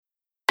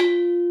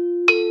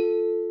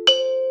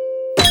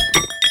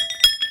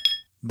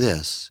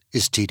This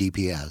is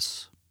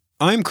TDPS.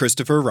 I'm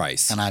Christopher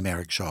Rice. And I'm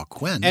Eric Shaw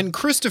Quinn. And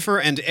Christopher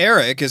and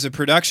Eric is a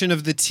production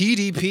of the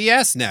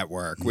TDPS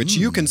network, which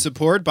you can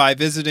support by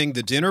visiting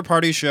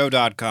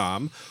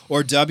thedinnerpartyshow.com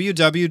or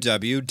www.tdps.tv.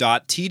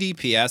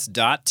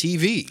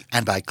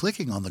 And by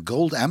clicking on the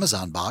gold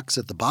Amazon box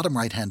at the bottom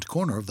right-hand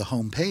corner of the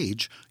home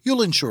page,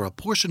 you'll ensure a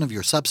portion of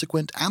your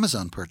subsequent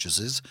Amazon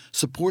purchases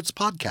supports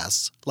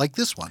podcasts like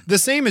this one. The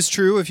same is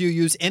true if you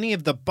use any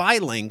of the buy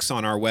links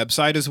on our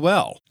website as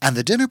well. And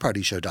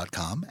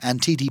thedinnerpartyshow.com and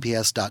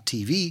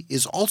tdps.tv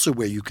is also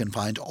where you can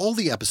find all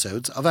the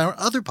episodes of our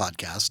other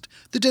podcast,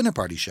 The Dinner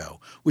Party Show,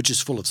 which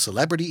is full of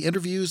celebrity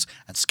interviews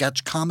and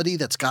sketch comedy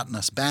that's gotten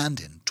us banned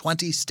in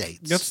 20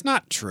 states. That's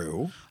not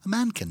true. A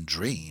man can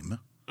dream.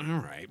 All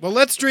right. Well,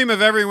 let's dream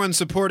of everyone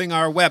supporting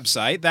our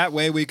website. That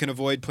way we can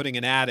avoid putting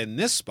an ad in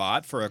this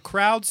spot for a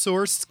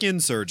crowdsourced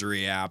skin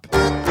surgery app.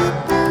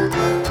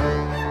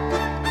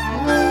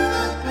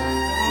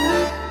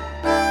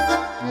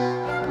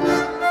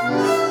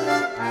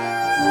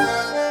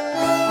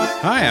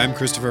 Hi, I'm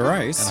Christopher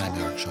Rice. And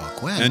I'm Eric Shaw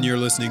Quinn. And you're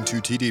listening to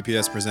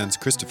TDPS Presents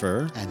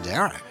Christopher. And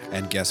Eric.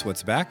 And guess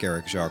what's back,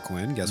 Eric Shaw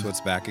Quinn? Guess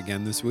what's back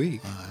again this week?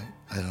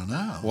 I don't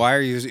know. Why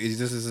are you...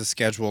 This is a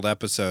scheduled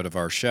episode of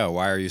our show.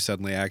 Why are you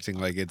suddenly acting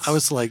like it's... I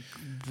was like,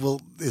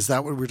 well, is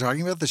that what we're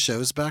talking about? The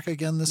show's back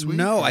again this week?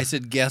 No, I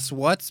said, guess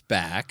what's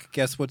back?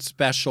 Guess what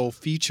special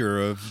feature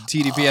of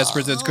TDPS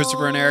Presents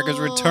Christopher and Eric is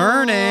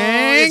returning?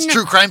 It's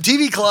True Crime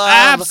TV Club.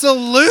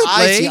 Absolutely.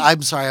 I see.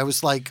 I'm sorry. I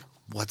was like...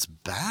 What's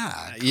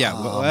back? Yeah,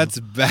 well, that's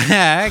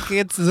back.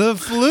 It's the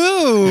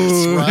flu.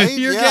 That's right.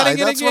 You're yeah,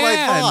 getting it that's again. what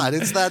I thought.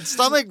 It's that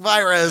stomach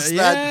virus.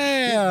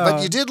 Yeah.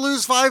 But you did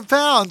lose 5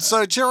 pounds,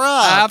 so cheer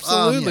up.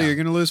 Absolutely. Yeah. You're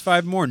going to lose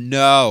 5 more.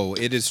 No,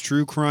 it is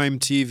True Crime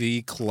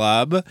TV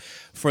Club.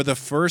 For the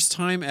first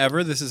time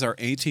ever, this is our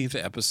 18th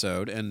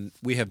episode, and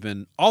we have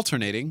been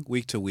alternating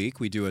week to week.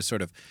 We do a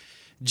sort of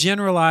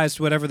generalized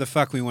whatever the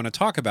fuck we want to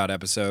talk about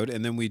episode,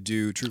 and then we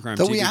do True Crime TV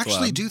Though Club. we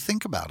actually do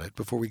think about it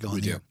before we go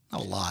in do. here. A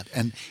lot.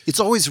 And it's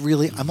always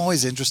really, I'm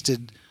always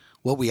interested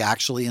what we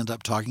actually end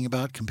up talking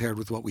about compared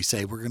with what we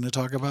say we're going to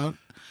talk about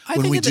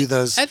when we do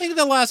those. I think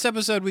the last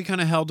episode we kind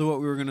of held to what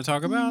we were going to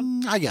talk about.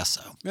 I guess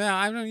so. Yeah,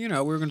 I don't. We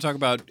were going to talk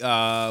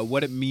about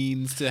what it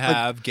means to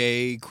have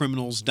gay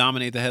criminals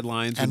dominate the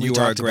headlines when you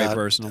are a great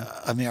person.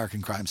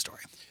 American Crime Story.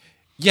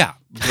 Yeah,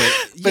 but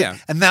yeah,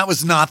 and that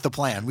was not the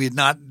plan. We had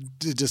not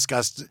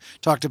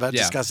talked about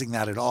discussing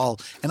that at all.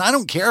 And I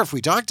don't care if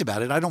we talked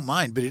about it. I don't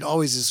mind. But it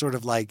always is sort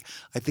of like,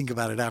 I think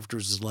about it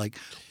afterwards as like,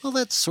 well,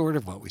 that's sort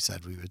of what we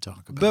said we would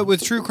talk about. But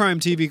with True Crime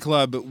TV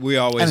Club, we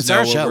always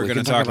know what we're going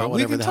to talk about.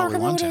 We can talk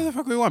about whatever the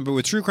fuck we want. But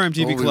with True Crime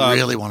TV Club, Club, we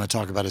really want to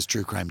talk about is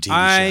True Crime TV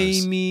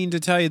shows. I mean to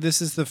tell you,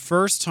 this is the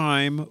first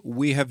time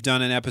we have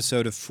done an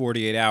episode of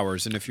 48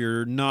 Hours. And if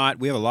you're not,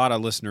 we have a lot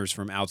of listeners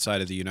from outside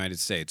of the United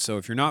States. So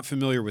if you're not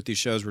familiar with these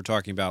shows we're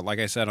talking about, like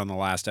I said on the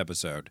last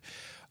episode,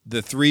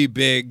 the 3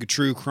 big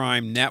true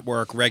crime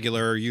network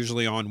regular,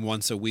 usually on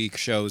once a week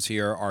shows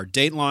here are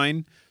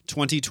Dateline,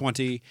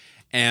 2020,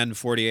 and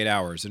 48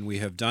 Hours. And we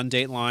have done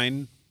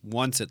Dateline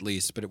once at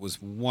least, but it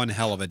was one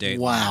hell of a Dateline.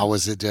 Wow,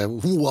 was it? Whoa.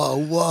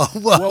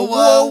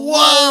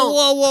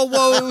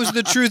 It was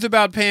The Truth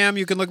About Pam.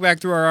 You can look back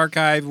through our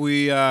archive.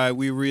 We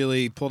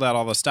really pulled out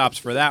all the stops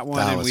for that one.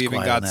 That and was we even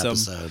quite got an some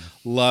episode.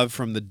 love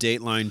from the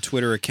Dateline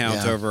Twitter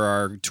account over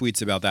our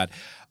tweets about that.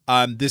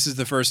 This is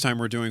the first time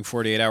we're doing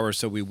 48 Hours,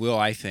 so we will,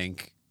 I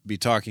think, be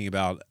talking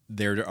about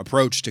their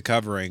approach to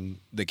covering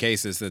the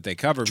cases that they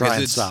cover. Try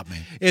and stop me.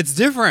 It's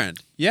different.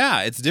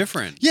 Yeah, it's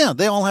different. Yeah,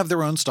 they all have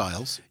their own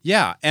styles.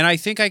 Yeah, and I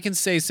think I can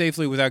say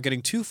safely without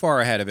getting too far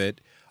ahead of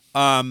it,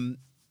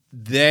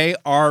 they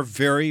are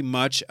very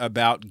much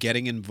about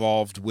getting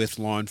involved with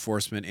law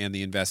enforcement and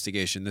the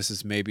investigation. This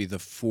is maybe the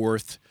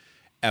 4th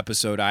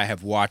episode I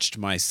have watched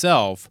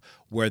myself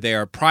where they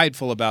are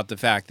prideful about the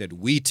fact that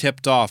we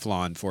tipped off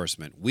law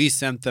enforcement. We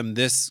sent them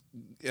this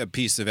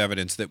piece of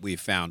evidence that we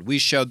found. We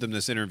showed them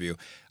this interview.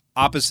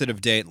 Opposite of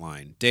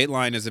Dateline.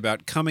 Dateline is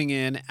about coming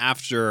in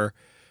after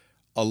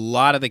a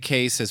lot of the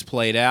case has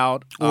played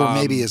out. Or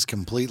maybe is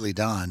completely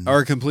done.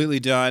 Or completely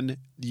done.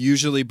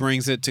 Usually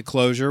brings it to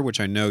closure, which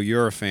I know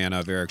you're a fan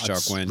of, Eric Shaw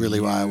Quinn. That's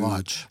really why I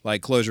watch.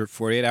 Like closure.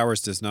 48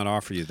 Hours does not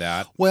offer you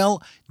that.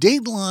 Well,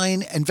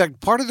 Dateline, in fact,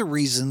 part of the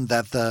reason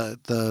that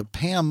the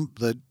Pam,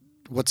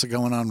 What's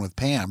Going On with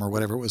Pam or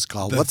whatever it was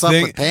called. What's Up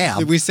with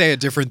Pam? We say a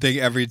different thing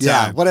every time.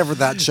 Yeah, whatever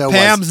that show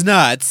Pam's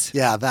nuts.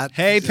 Yeah, that.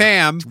 Hey,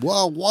 Pam.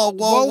 Whoa,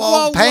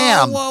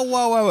 Pam.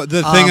 Whoa.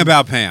 The thing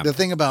about Pam. The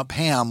thing about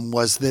Pam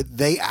was that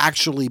they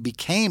actually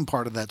became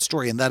part of that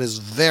story, and that is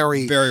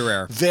very, very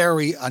rare.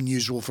 Very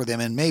unusual for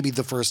them, and maybe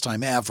the first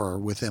time ever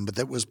with them, but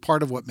that was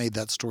part of what made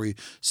that story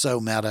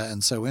so meta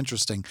and so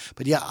interesting.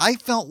 But yeah, I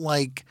felt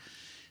like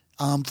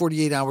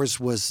 48 Hours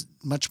was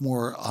much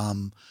more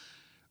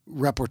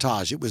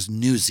reportage. It was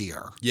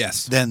newsier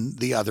than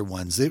the other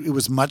ones. It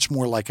was much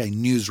more like a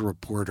news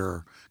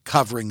reporter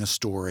covering a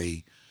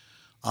story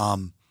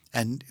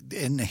and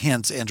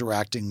hence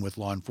interacting with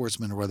law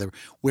enforcement or whatever,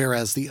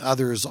 whereas the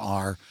others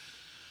are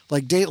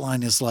like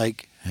Dateline is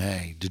like,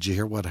 Hey, did you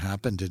hear what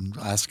happened in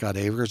Ascot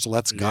Acres?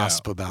 Let's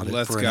gossip about it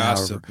let's for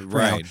gossip, an hour. For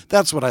an hour. right.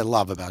 That's what I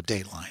love about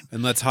Dateline.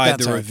 And let's hide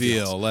That's the how it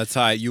feels. reveal. Let's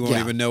hide. You won't Yeah.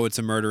 even know it's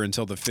a murder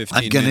until the 15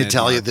 I'm going to minute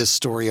tell you mark. this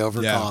story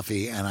over Yeah.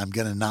 coffee, and I'm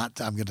going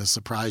to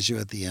surprise you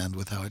at the end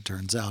with how it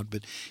turns out.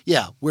 But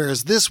yeah,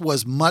 whereas this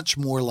was much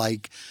more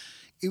like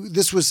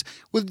this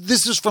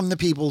is from the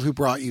people who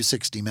brought you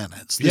 60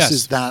 Minutes. It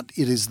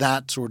is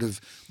that sort of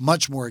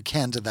much more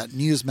akin to that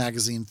news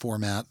magazine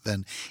format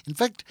than, in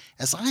fact,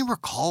 as I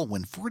recall,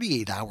 when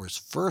 48 Hours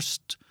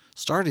first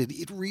started,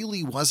 it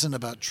really wasn't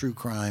about true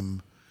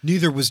crime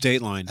Neither was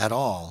Dateline. at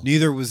all.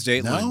 Neither was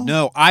Dateline.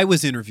 No, I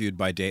was interviewed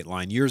by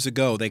Dateline years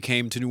ago. They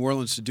came to New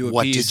Orleans to do a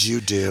What piece. did you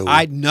do?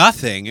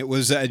 Nothing. It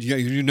was I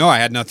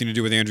had nothing to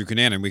do with Andrew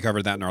Cunanan. We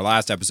covered that in our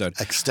last episode.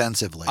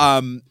 Extensively.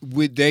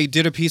 They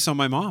did a piece on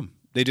my mom.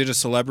 They did a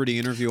celebrity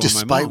interview on my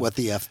mom. Despite what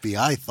the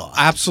FBI thought.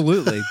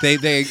 Absolutely. They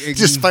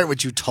Despite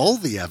what you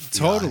told the FBI.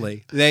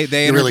 Totally. They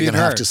You're really interviewed going to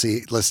have her.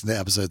 to listen to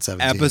episode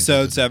 17.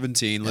 Episode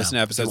 17. Listen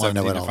to episode You wanna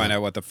know 17 to all find that.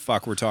 out what the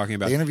fuck we're talking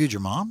about. They interviewed your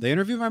mom? They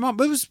interviewed my mom,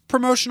 but it was a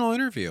promotional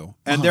interview,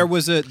 and Uh-huh. there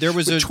was a But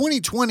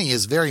 2020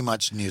 is very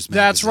much news magazine.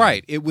 That's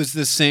right. It was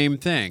the same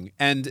thing.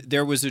 And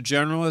there was a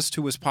journalist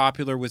who was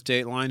popular with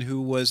Dateline who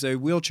was a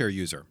wheelchair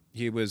user.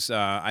 He was,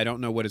 I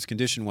don't know what his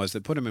condition was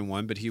that put him in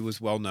one, but he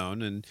was well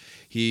known. And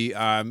he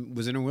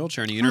was in a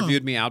wheelchair. And he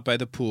interviewed me out by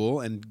the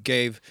pool and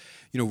gave,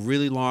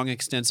 really long,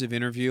 extensive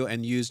interview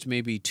and used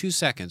maybe 2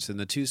 seconds. And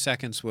the 2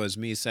 seconds was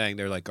me saying,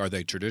 they're like, are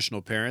they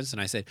traditional parents? And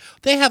I said,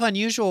 they have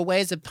unusual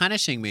ways of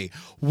punishing me.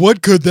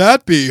 What could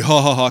that be? Ha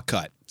ha ha,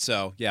 cut.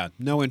 So, yeah,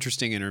 no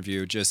interesting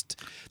interview. Just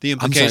the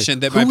implication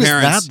that my Who was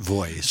parents that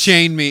voice?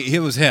 chained me. It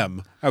was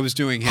him. I was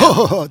doing him.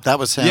 That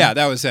was him? Yeah,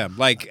 that was him.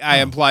 Like I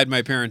implied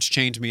my parents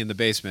chained me in the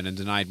basement and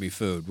denied me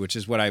food, which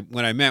is what I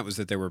meant was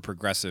that they were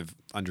progressive,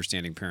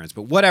 understanding parents.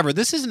 But whatever.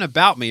 This isn't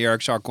about me,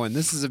 Eric Shaw Quinn.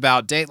 This is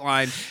about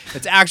Dateline.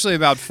 It's actually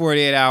about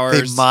 48 hours.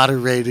 They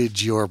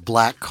moderated your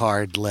black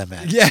card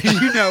limit. Yeah,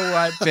 you know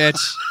what, bitch.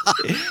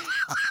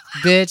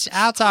 Bitch,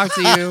 I'll talk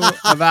to you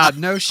about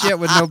no shit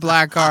with no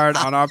black card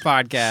on our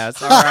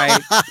podcast. All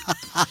right.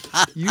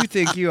 You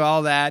think you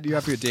all that. You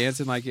up here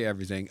dancing like you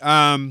everything.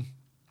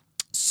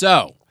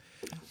 So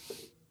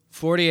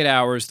 48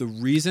 Hours, the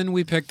reason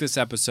we picked this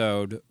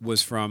episode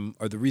was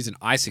the reason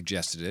I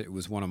suggested it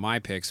was one of my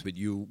picks, but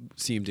you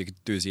seemed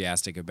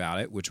enthusiastic about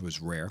it, which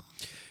was rare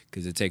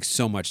because it takes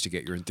so much to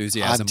get your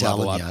enthusiasm I'm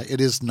level telling up. you, it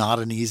is not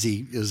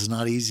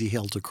easy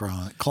hill to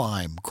climb.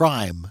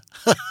 Crime.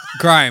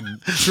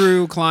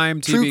 True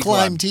Crime TV True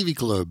Crime Club. TV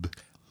Club.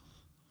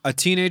 A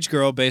teenage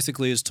girl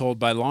basically is told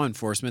by law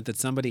enforcement that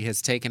somebody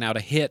has taken out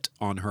a hit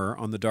on her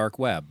on the dark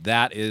web.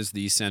 That is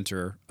the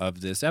center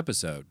of this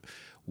episode.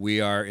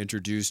 We are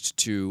introduced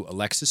to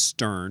Alexis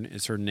Stern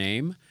is her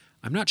name.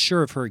 I'm not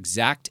sure of her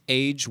exact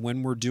age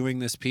when we're doing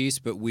this piece,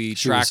 but we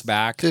She track was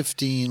back.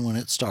 15 when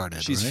it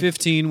started. She's right?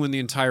 15 when the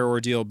entire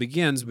ordeal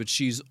begins, but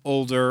she's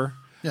older.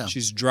 Yeah.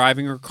 She's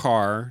driving her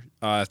car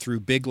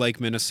through Big Lake,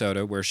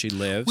 Minnesota, where she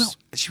lives. Well,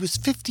 she was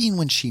 15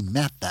 when she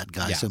met that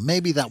guy, Yeah. so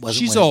maybe that wasn't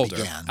She's when older. it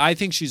began. I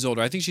think she's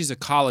older. I think she's a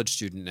college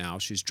student now.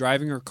 She's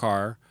driving her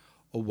car.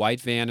 A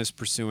white van is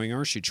pursuing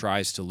her. She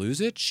tries to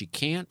lose it. She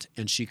can't,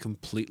 and she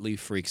completely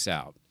freaks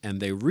out. And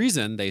the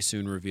reason they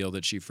soon reveal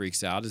that she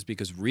freaks out is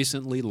because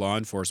recently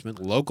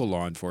local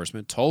law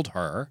enforcement, told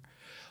her.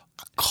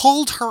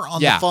 Called her on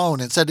Yeah. the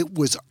phone and said it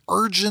was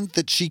urgent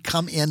that she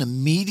come in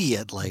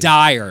immediately.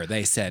 Dire,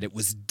 they said. It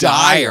was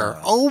dire.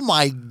 Oh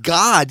my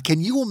God. Can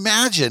you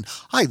imagine?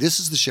 Hi, this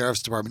is the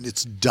sheriff's department.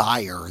 It's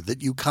dire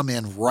that you come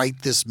in right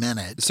this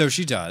minute. So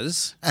she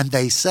does. And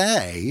they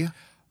say,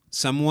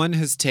 Someone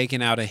has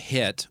taken out a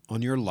hit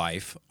on your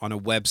life on a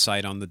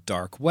website on the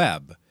dark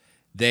web.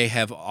 They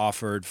have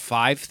offered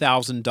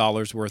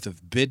 $5,000 worth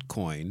of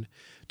Bitcoin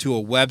to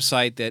a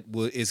website that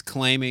is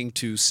claiming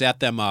to set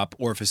them up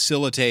or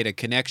facilitate a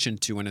connection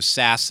to an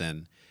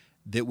assassin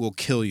that will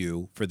kill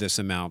you for this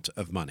amount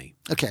of money.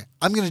 okay,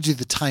 I'm going to do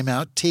the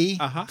timeout T.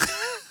 Uh-huh.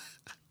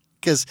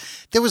 Because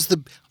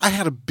I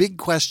had a big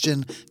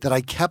question that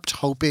I kept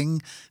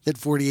hoping that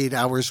 48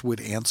 Hours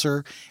would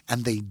answer,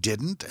 and they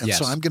didn't. And so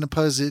Yes. I'm going to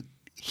pose it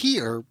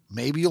here.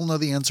 Maybe you'll know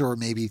the answer, or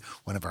maybe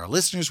one of our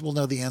listeners will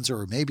know the answer,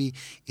 or maybe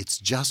it's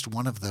just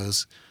one of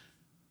those.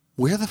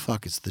 Where the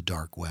fuck is the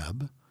dark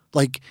web?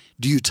 Like,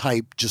 do you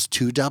type just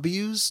two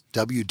W's,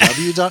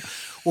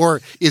 www,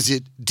 or is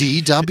it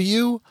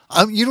DW?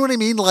 You know what I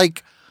mean?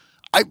 Like,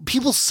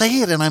 people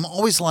say it, and I'm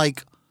always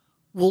like,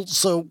 well,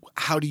 so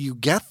how do you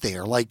get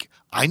there? Like,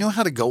 I know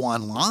how to go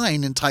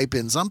online and type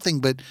in something,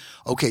 but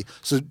okay,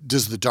 so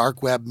does the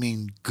dark web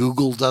mean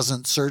Google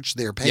doesn't search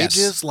their pages?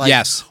 Yes, Like,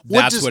 yes,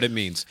 that's does- what it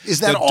means. Is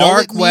that the all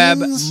dark it web?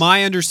 means?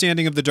 My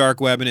understanding of the dark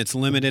web, and it's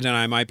limited, and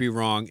I might be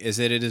wrong, is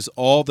that it is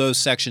all those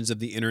sections of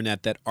the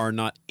internet that are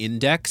not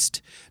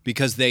indexed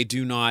because they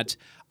do not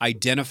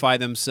identify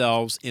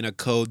themselves in a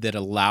code that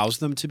allows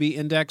them to be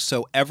indexed.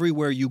 So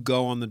everywhere you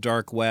go on the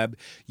dark web,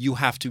 you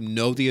have to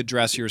know the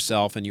address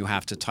yourself and you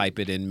have to type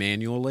it in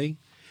manually.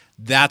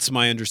 That's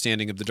my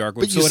understanding of the dark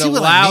web. But you So it see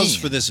what I allows mean.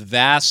 for this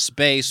vast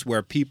space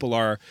where people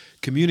are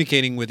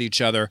communicating with each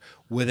other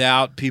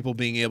without people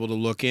being able to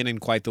look in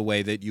quite the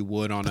way that you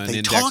would on an They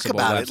indexable talk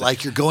about website. it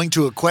like you're going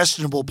to a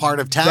questionable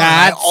part of town.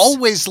 That's- I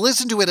always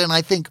listen to it and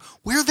I think,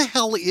 where the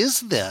hell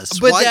is this?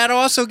 But Why- that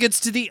also gets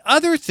to the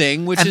other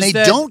thing, which and is they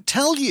that don't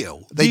tell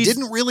you. They these-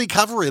 didn't really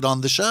cover it on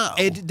the show.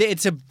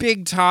 it's a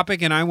big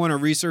topic, and I want to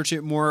research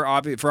it more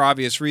for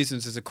obvious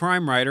reasons as a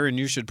crime writer, and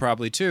you should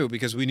probably too,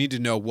 because we need to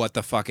know what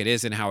the fuck it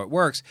is and how it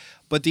works.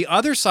 But the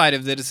other side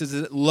of this is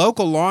that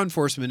local law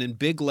enforcement in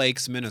Big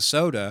Lakes,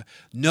 Minnesota,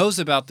 knows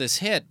about this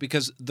hit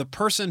because the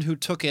person who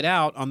took it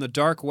out on the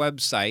dark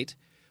website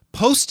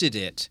posted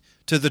it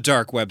to the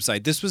dark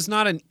website. This was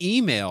not an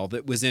email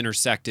that was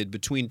intersected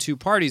between two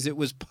parties. It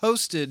was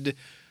posted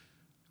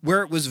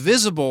where it was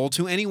visible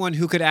to anyone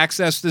who could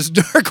access this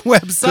dark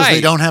website. Because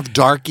they don't have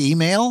dark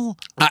email?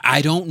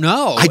 I don't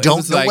know. I It don't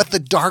was know like- what the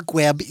dark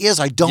web is.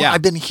 Yeah.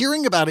 I've been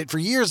hearing about it for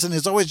years, and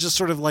it's always just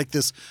sort of like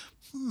this,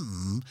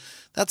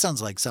 that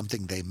sounds like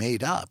something they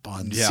made up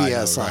on Yeah, I know,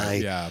 CSI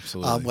right. Yeah,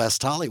 absolutely.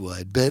 West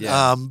Hollywood. But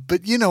Yeah.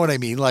 but you know what I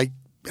mean? Like,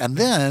 and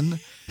then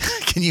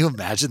can you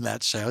imagine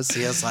that show,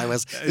 CSI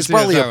West? It's CSI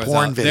probably a was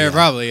porn out. video. There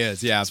probably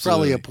is. Yeah, It's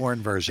probably absolutely. a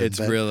porn version. It's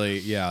but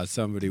really,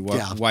 somebody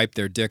Yeah. wiped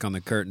their dick on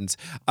the curtains.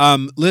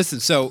 Listen,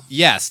 so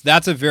yes,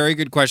 that's a very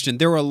good question.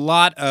 There were a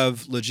lot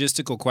of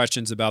logistical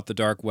questions about the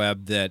dark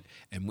web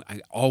and I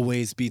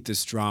always beat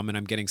this drum, and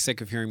I'm getting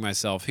sick of hearing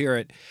myself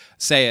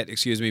say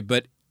it,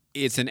 but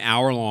it's an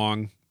hour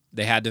long.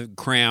 They had to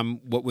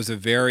cram what was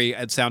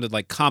it sounded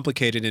like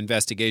complicated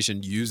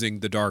investigation using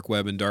the dark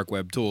web and dark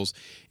web tools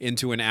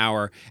into an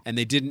hour. And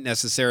they didn't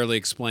necessarily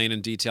explain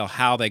in detail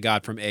how they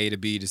got from A to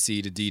B to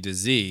C to D to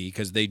Z,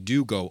 because they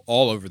do go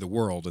all over the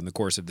world in the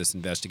course of this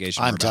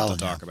investigation I'm we're about telling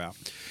to you. talk about.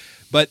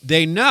 But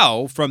they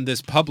know from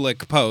this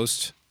public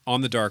post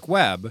on the dark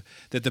web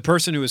that the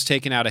person who has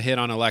taken out a hit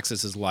on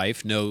Alexis's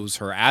life knows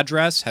her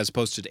address, has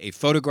posted a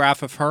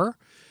photograph of her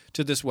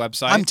to this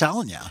website. I'm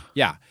telling you.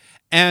 Yeah.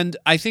 And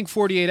I think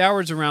 48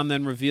 Hours around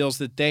then reveals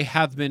that they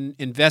have been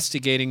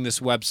investigating this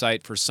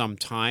website for some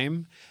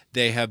time.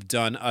 They have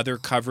done other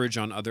coverage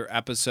on other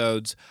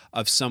episodes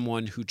of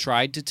someone who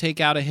tried to take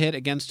out a hit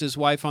against his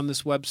wife on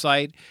this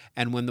website.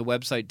 And when the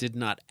website did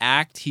not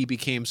act, he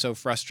became so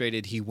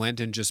frustrated he went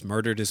and just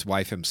murdered his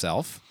wife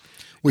himself.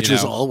 Which You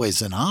is know,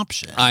 always an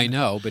option. I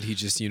know, but he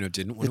just,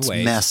 didn't want It's to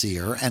wait.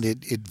 messier, and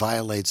it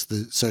violates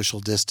the social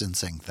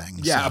distancing thing.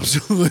 Yeah, so.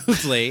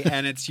 absolutely.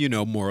 And it's,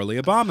 morally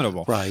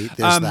abominable. Right,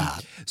 there's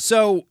that.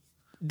 So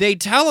they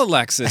tell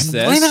Alexis And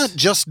this. why not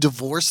just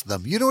divorce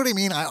them? You know what I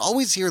mean? I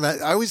always hear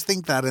that. I always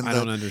think that in I the,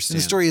 don't in understand.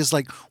 the story is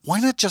like, why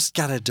not just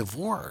get a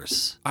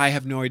divorce? I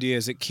have no idea.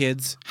 Is it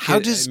kids? How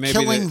does Maybe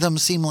killing them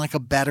seem like a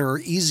better,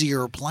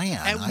 easier plan?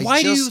 And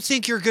why do you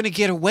think you're going to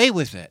get away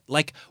with it?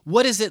 Like,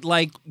 what is it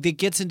like that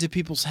gets into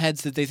people's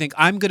heads that they think,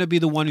 I'm going to be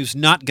the one who's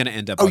not going to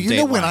end up Oh, on you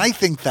know when Dateline? I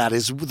think that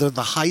is the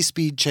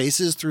high-speed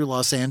chases through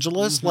Los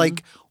Angeles? Mm-hmm.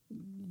 Like,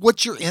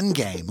 what's your end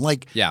game?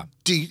 Like, Yeah.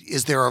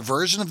 is there a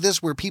version of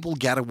this where people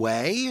get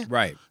away?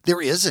 Right.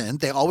 There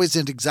isn't. They always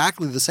end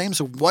exactly the same.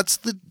 So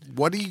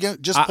what do you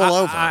get? Just pull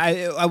over.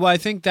 I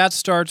think that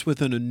starts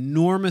with an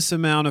enormous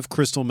amount of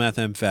crystal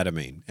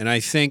methamphetamine. And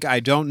I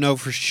don't know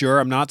for sure.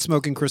 I'm not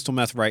smoking crystal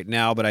meth right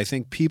now, but I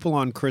think people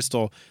on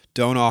crystal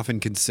don't often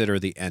consider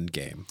the end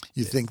game.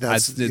 You think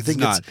it's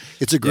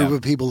a group Yeah.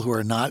 of people who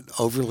are not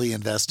overly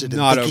invested in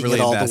Not thinking overly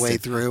it all invested. the way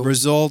through?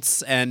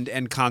 Results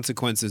and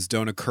consequences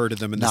don't occur to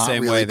them in the Not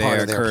same really way they part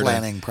of their occur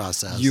planning to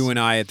process. you and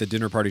I at the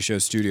Dinner Party Show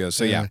studio.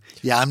 So yeah.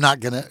 Yeah, I'm not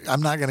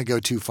gonna go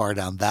too far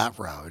down that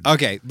road.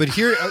 Okay, but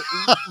here,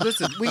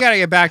 listen, we got to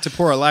get back to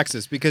poor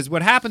Alexis, because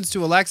what happens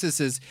to Alexis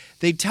is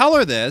they tell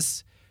her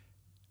this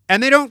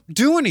and they don't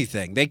do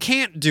anything. They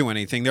can't do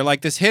anything. They're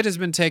like, this hit has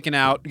been taken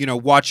out.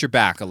 Watch your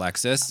back,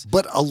 Alexis.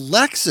 But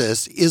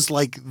Alexis is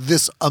like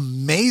this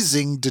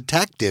amazing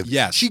detective.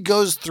 Yes. She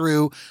goes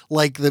through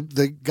like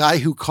the guy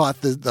who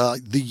caught the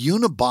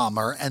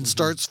Unabomber and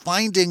starts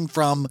finding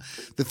from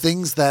the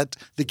things that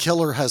the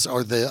killer has,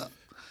 or the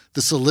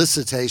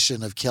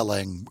solicitation of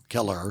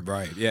killer.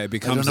 Right. Yeah, it I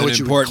becomes don't know an what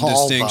you would important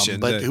call distinction.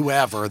 them, but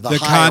whoever, the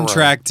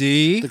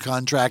contractee.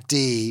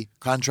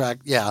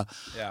 Yeah.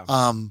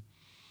 Yeah.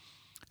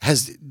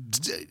 Has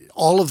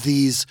all of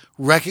these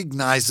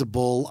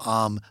recognizable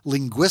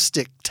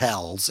linguistic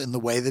tells in the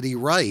way that he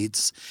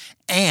writes,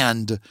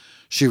 and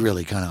she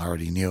really kind of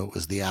already knew it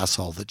was the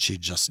asshole that she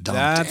just dumped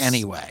That's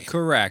anyway.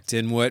 Correct.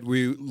 And what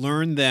we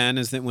learned then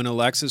is that when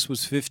Alexis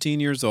was 15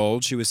 years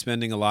old, she was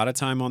spending a lot of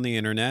time on the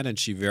internet, and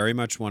she very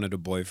much wanted a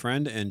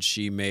boyfriend, and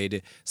she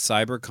made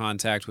cyber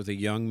contact with a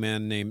young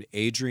man named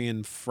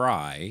Adrian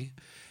Fry.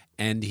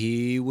 And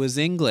he was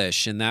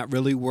English, and that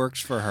really worked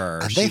for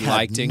her. And She they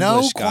liked had no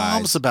English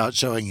qualms guys. about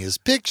showing his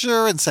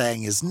picture and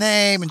saying his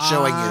name and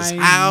showing his I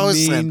house.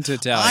 mean And to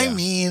tell I ya.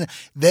 mean,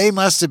 they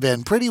must have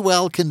been pretty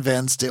well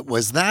convinced it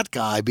was that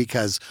guy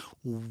because,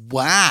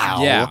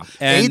 wow, Yeah,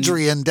 and-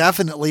 Adrian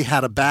definitely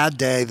had a bad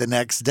day the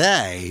next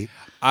day.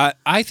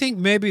 I think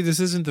maybe this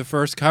isn't the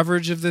first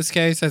coverage of this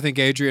case. I think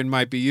Adrian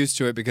might be used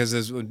to it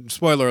because,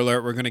 spoiler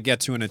alert, we're going to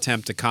get to an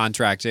attempt to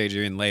contact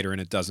Adrian later,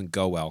 and it doesn't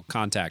go well.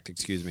 Contact,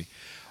 excuse me.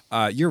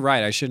 You're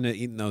right. I shouldn't have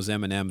eaten those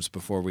M&Ms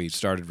before we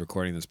started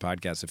recording this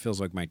podcast. It feels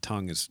like my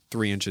tongue is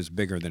 3 inches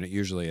bigger than it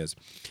usually is.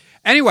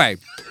 Anyway.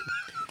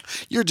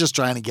 You're just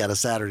trying to get a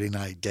Saturday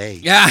night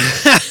date. Yeah.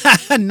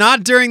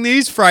 Not during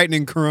these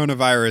frightening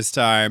coronavirus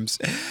times.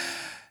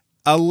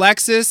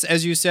 Alexis,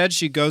 as you said,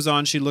 she goes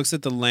on, she looks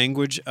at the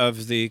language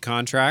of the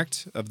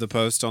contract of the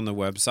post on the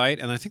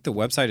website, and I think the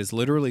website is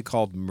literally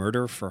called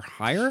Murder for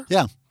Hire.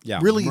 Yeah. Yeah,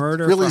 really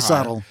for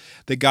subtle. Hire.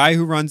 The guy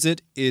who runs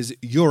it is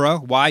Yura,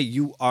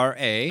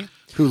 Y-U-R-A.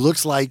 Who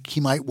looks like he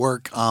might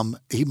work,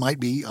 he might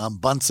be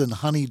Bunsen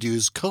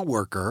Honeydew's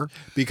co-worker.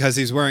 Because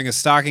he's wearing a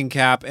stocking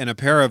cap and a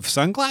pair of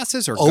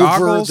sunglasses or over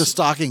goggles. The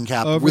stocking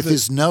cap with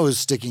his nose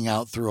sticking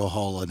out through a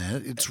hole in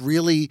it. It's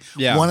really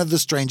one of the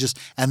strangest.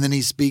 And then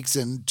he speaks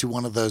into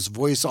one of those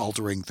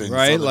voice-altering things.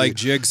 Right, so like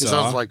Jigsaw. It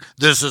sounds like,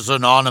 this is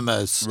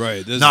anonymous.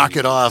 Right. Knock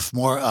it off.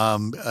 More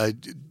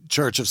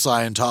Church of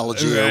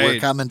Scientology, or we're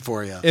coming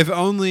for you. If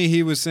only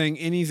he was saying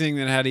anything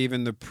that had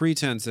even the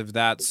pretense of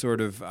that sort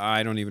of,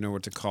 I don't even know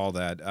what to call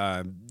that.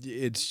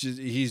 It's just,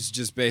 he's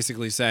just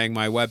basically saying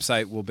my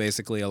website will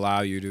basically allow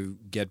you to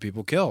get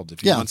people killed.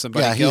 If you want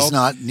somebody killed. He's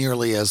not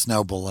nearly as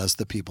noble as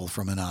the people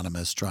from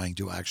Anonymous trying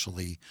to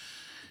actually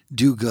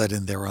do good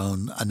in their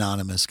own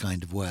anonymous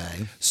kind of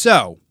way.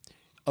 So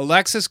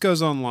Alexis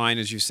goes online,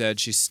 as you said.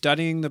 She's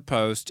studying the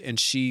post, and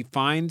she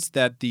finds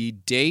that the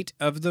date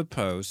of the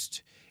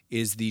post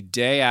is the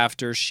day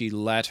after she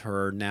let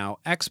her now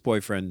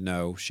ex-boyfriend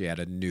know she had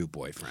a new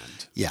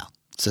boyfriend. Yeah,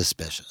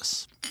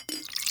 suspicious.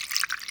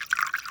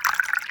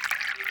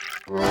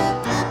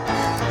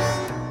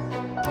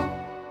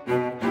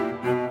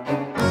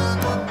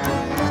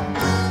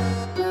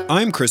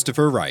 I'm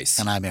Christopher Rice.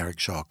 And I'm Eric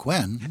Shaw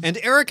Quinn. And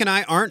Eric and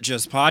I aren't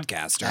just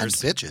podcasters. And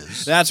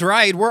bitches. That's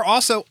right. We're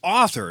also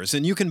authors,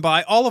 and you can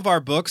buy all of our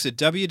books at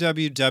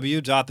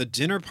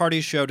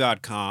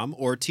www.thedinnerpartyshow.com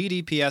or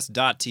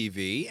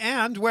tdps.tv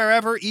and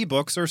wherever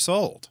ebooks are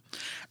sold.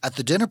 At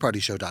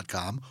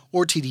thedinnerpartyshow.com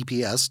or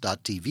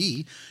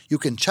tdps.tv, you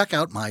can check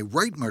out my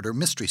Right Murder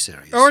mystery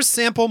series. Or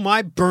sample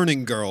my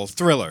Burning Girl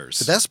thrillers.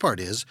 The best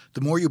part is,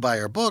 the more you buy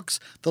our books,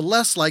 the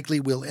less likely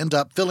we'll end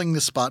up filling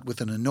the spot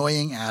with an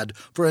annoying ad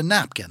for a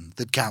napkin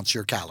that counts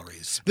your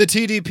calories. The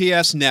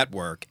TDPS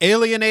Network,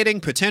 alienating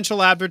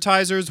potential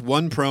advertisers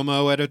one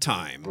promo at a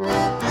time.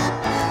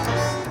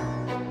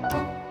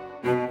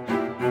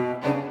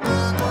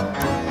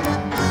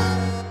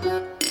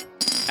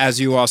 As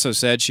you also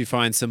said, she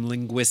finds some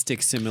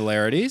linguistic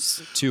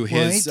similarities to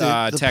his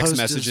the text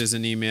messages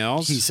and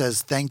emails. He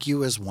says thank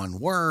you as one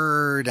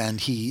word, and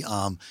he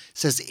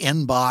says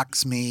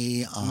inbox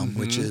me,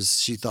 which is,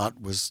 she thought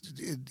was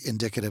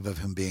indicative of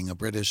him being a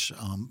British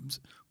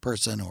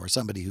person or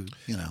somebody who,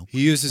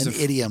 he uses an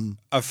idiom.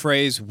 A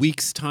phrase,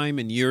 week's time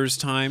and year's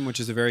time,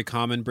 which is a very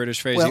common British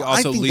phrase. Well, he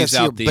also I think leaves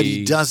that's out but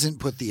he doesn't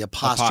put the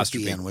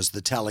apostrophe in, was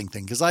the telling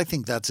thing, because I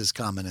think that's as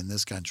common in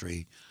this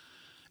country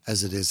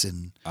as it is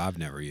in. I've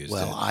never used it.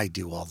 Well, I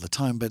do all the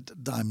time, but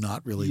I'm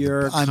not really.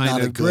 You're I'm kind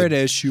not of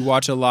British. You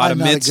watch a lot of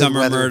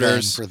Midsummer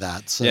Murders for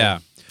that. So, yeah.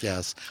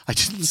 Yes, I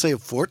didn't say a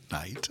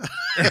fortnight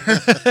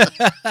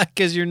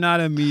because you're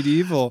not a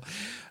medieval.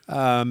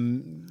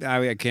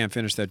 I can't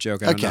finish that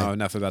joke. I don't know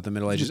enough about the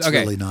Middle Ages. It's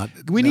really not.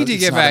 We need to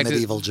get back to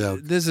medieval joke.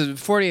 This is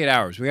 48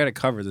 hours. We got to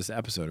cover this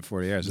episode of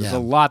 48 hours. There's a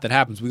lot that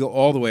happens. We go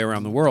all the way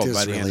around the world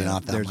by the end.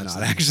 There's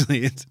not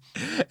actually.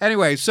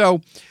 Anyway, so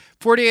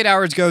 48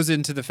 hours goes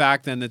into the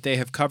fact then that they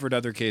have covered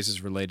other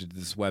cases related to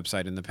this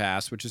website in the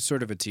past, which is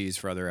sort of a tease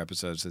for other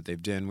episodes that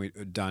they've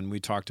done.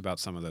 We talked about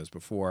some of those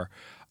before.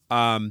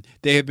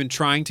 They have been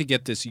trying to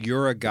get this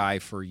Yura guy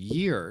for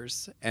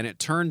years, and it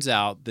turns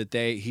out that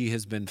he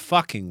has been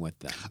fucking with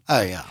them.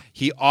 Oh, yeah.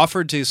 He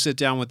offered to sit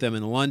down with them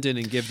in London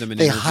and give them an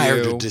interview. They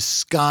hired a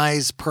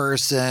disguise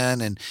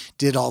person and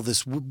did all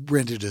this,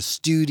 rented a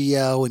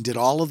studio and did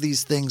all of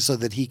these things so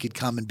that he could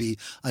come and be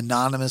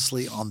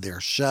anonymously on their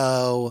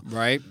show.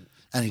 Right.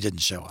 And he didn't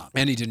show up.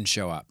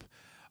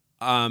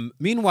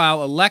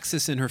 Meanwhile,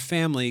 Alexis and her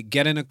family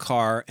get in a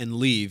car and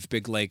leave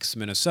Big Lakes,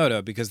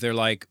 Minnesota, because they're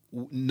like,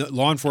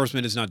 law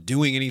enforcement is not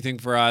doing anything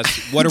for us.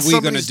 What are we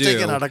going to do? Somebody's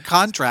taking out a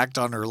contract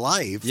on her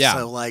life. Yeah.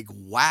 So,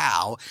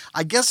 wow.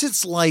 I guess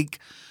it's like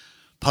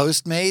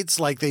Postmates,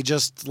 like they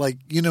just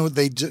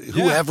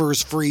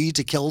whoever's free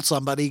to kill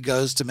somebody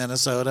goes to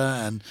Minnesota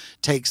and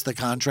takes the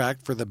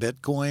contract for the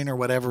Bitcoin or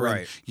whatever. Right.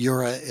 And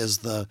Yura is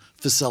the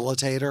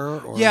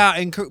facilitator. Yeah,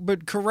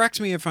 but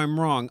correct me if I'm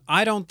wrong.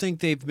 I don't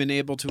think they've been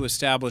able to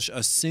establish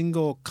a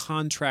single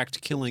contract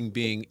killing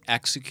being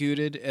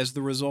executed as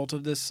the result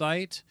of this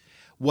site.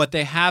 What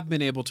they have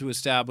been able to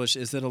establish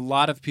is that a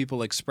lot of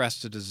people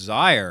expressed a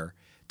desire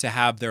to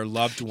have their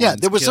loved ones Yeah,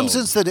 there was killed. some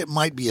sense that it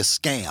might be a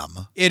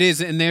scam. It is,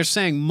 and they're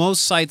saying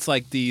most sites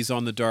like these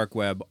on the dark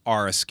web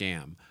are a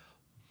scam.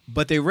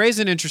 But they raise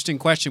an interesting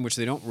question, which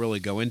they don't really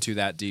go into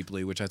that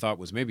deeply, which I thought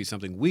was maybe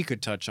something we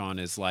could touch on,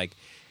 is like,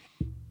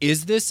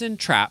 is this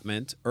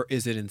entrapment or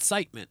is it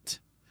incitement?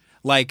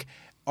 Like,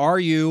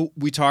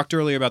 we talked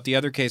earlier about the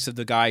other case of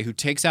the guy who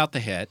takes out the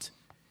hit,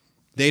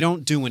 they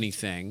don't do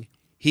anything,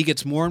 he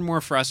gets more and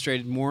more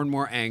frustrated, more and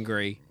more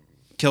angry,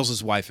 kills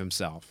his wife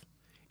himself.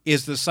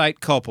 is the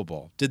site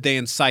culpable? Did they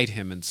incite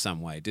him in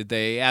some way? Did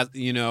they,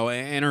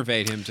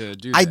 enervate him to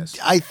do this?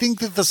 I think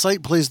that the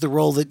site plays the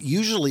role that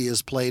usually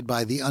is played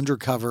by the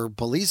undercover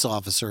police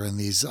officer in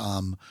these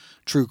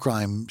true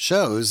crime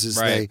shows. Is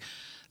Right.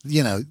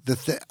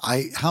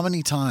 how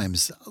many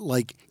times,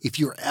 like, if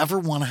you ever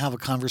want to have a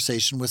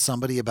conversation with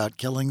somebody about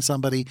killing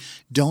somebody,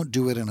 don't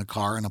do it in a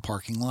car in a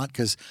parking lot,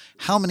 because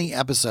how many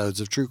episodes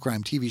of true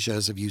crime TV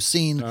shows have you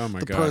seen Oh, my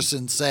the God.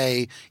 person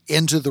say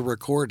into the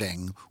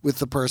recording with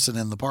the person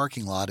in the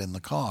parking lot in the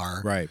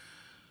car, Right.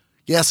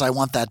 yes, I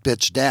want that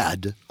bitch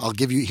dead. I'll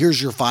give you,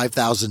 here's your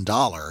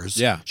 $5,000.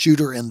 Yeah. Shoot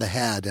her in the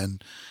head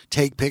and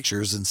take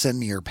pictures and send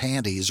me your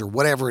panties or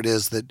whatever it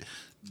is that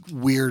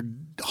weird,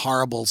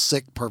 horrible,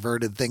 sick,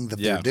 perverted thing that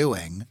Yeah. they're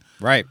doing.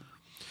 Right.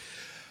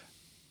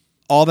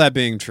 All that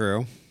being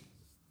true,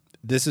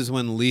 this is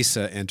when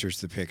Lisa enters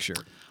the picture.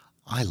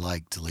 I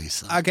liked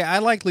Lisa. Okay, I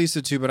like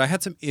Lisa too, but I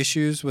had some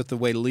issues with the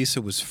way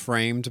Lisa was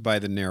framed by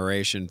the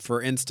narration.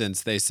 For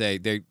instance, they say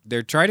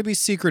they're trying to be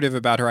secretive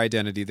about her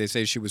identity. They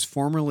say she was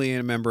formerly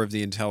a member of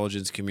the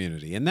intelligence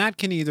community. And that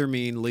can either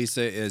mean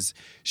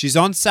she's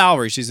on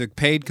salary. She's a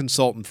paid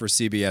consultant for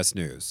CBS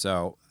News.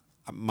 So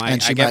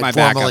and she I get might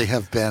my formerly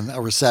backup. have been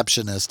a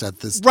receptionist at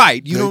this.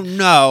 Right, you don't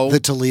know. The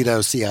Toledo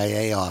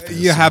CIA office.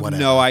 You or have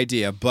whatever. no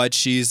idea, but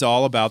she's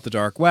all about the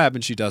dark web,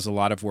 and she does a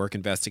lot of work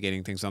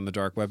investigating things on the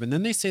dark web. And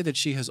then they say that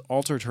she has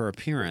altered her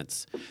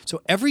appearance.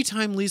 So every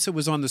time Lisa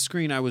was on the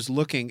screen, I was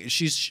looking.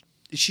 She's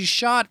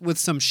shot with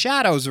some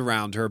shadows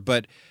around her,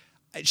 but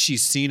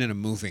she's seen in a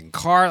moving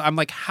car. I'm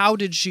like, how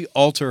did she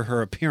alter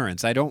her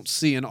appearance? I don't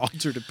see an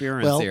altered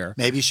appearance Well, here.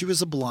 maybe she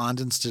was a blonde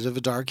instead of a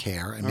dark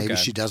hair, and maybe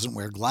Okay. she doesn't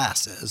wear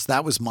glasses.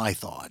 That was my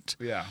thought.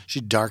 Yeah. She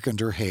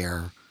darkened her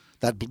hair.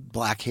 That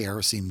black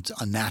hair seemed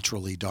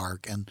unnaturally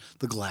dark, and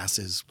the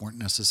glasses weren't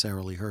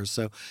necessarily hers.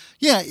 So,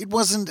 yeah, it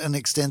wasn't an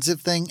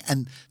extensive thing,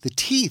 and the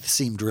teeth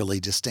seemed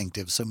really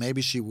distinctive. So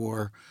maybe she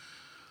wore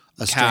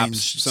a Caps,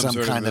 strange, some some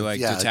sort of, kind of like,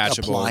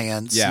 detachable-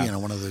 appliance. yeah.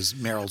 One of those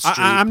Meryl Streep.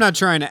 I'm not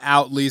trying to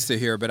out Lisa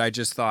here, but I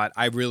just thought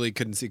I really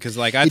couldn't see because,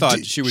 I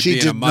thought she would be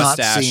in a mustache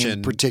did not seem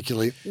and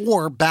particularly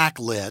or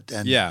backlit,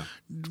 and yeah.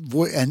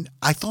 and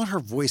I thought her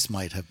voice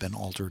might have been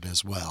altered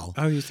as well.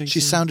 Oh, you think she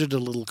so? sounded a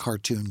little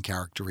cartoon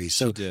charactery?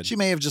 So She did. she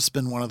may have just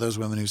been one of those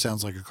women who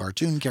sounds like a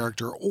cartoon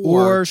character,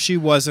 Or she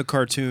was a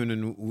cartoon,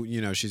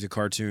 and she's a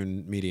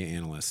cartoon media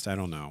analyst. I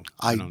don't know.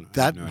 I don't know.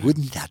 I have no idea.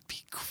 Wouldn't that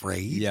be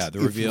great? Yeah, the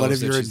if reveal one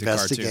is of that your she's a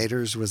cartoon.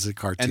 investigators was a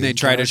cartoon, And they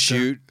try to character.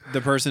 shoot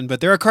the person, but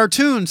they're a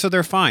cartoon, so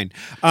they're fine.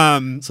 So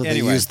anyway. they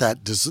used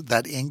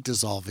that ink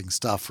dissolving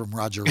stuff from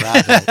Roger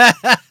Rabbit.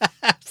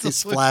 They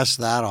splashed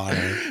that on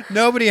her.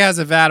 Nobody has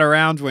a vat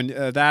around when you.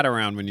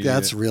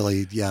 That's do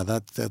really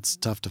that's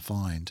tough to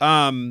find.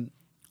 it.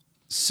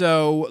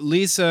 So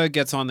Lisa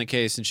gets on the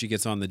case and she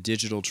gets on the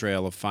digital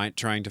trail of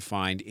trying to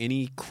find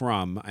any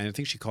crumb. I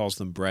think she calls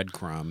them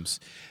breadcrumbs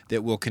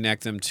that will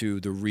connect them to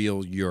the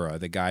real Ura,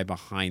 the guy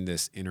behind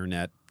this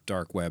internet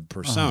dark web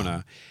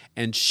persona,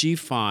 and she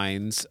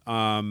finds.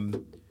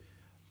 And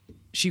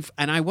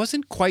I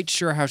wasn't quite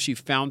sure how she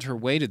found her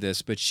way to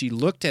this, but she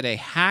looked at a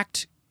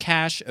hacked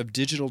cache of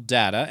digital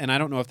data, and I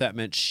don't know if that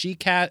meant she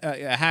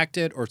hacked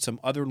it or some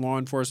other law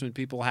enforcement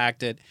people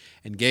hacked it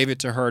and gave it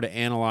to her to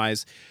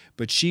analyze.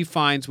 But she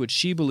finds what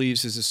she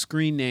believes is a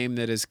screen name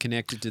that is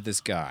connected to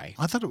this guy.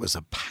 I thought it was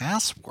a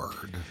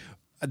password.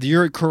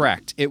 You're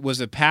correct. It was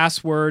a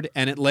password,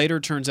 and it later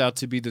turns out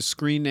to be the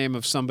screen name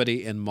of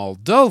somebody in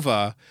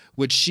Moldova,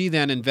 which she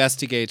then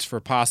investigates for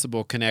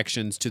possible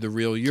connections to the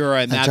real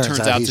Ura, and that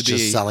turns out he's to be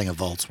just selling a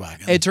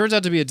Volkswagen. It turns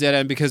out to be a dead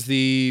end because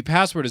the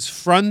password is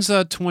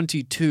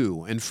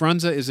Frunza22, and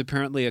Frunza is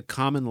apparently a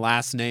common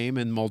last name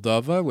in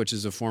Moldova, which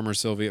is a former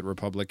Soviet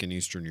republic in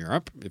Eastern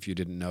Europe, if you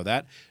didn't know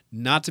that.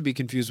 Not to be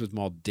confused with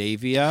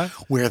Moldavia.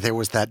 Where there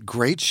was that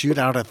great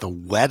shootout at the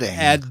wedding.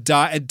 At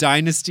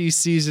Dynasty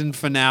season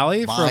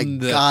finale My from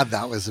the God,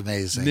 that was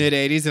amazing.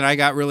 mid-'80s, and I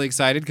got really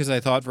excited because I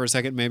thought for a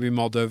second maybe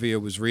Moldavia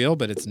was real,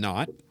 but it's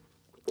not.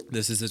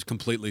 This is a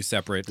completely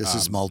separate. This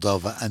is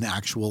Moldova, an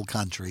actual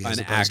country, as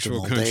an opposed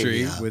actual to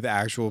country Moldavia. with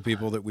actual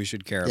people that we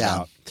should care Yeah,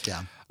 about.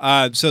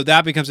 yeah. So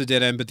that becomes a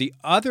dead end. But the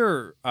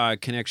other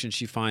connection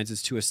she finds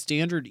is to a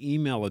standard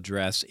email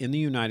address in the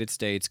United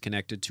States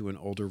connected to an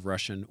older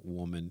Russian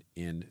woman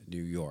in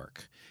New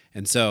York.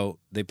 And so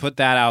they put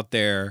that out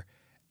there,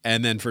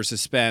 and then for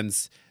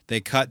suspense, they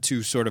cut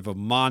to sort of a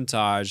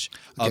montage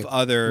of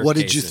other What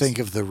did you cases. think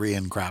of the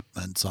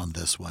reenactments on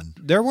this one?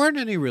 There weren't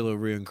any real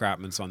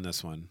reenactments on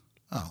this one.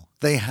 Oh,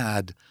 they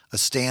had a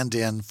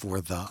stand-in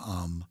for the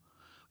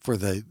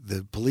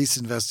police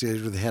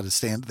investigator. They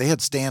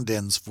had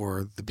stand-ins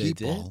for the They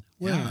people.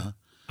 did? Yeah.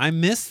 I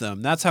miss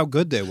them. That's how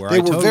good they were. They I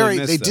were totally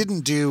missed they them.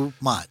 didn't do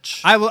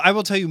much. I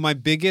will tell you my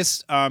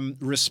biggest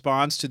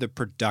response to the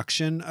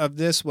production of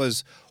this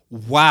was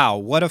wow,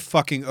 what a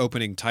fucking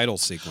opening title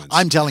sequence.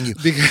 I'm telling you.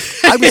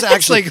 Because I was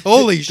actually like,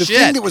 holy the shit.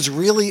 thing that was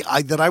really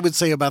that I would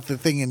say about the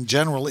thing in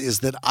general is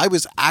that I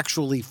was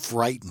actually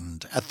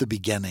frightened at the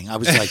beginning. I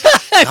was like,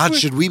 God,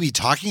 should we be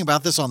talking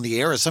about this on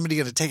the air? Is somebody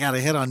going to take out a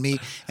hit on me?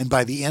 And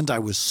by the end, I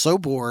was so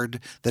bored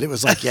that it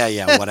was like,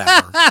 yeah,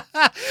 whatever.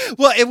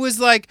 Well, it was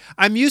like,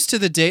 I'm used to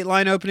the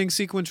Dateline opening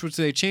sequence, which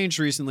they changed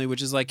recently,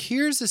 which is like,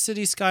 here's a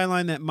city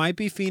skyline that might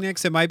be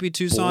Phoenix, it might be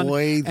Tucson,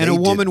 Boy, and a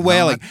woman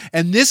wailing.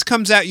 And this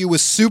comes at you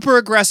with super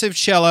aggressive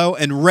cello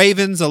and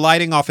ravens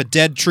alighting off a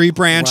dead tree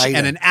branch Right.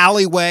 and an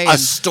alleyway. A And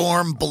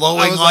storm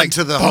blowing was like,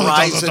 onto the dun, dun, dun,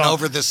 horizon dun,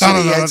 over the dun, city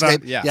dun, dun, dun,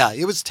 landscape. dun. Yeah,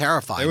 it was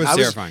terrifying. It was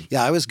terrifying.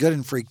 Yeah, I was good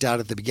and freaked out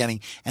at the beginning.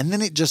 And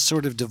then it just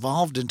sort of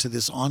devolved into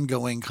this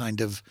ongoing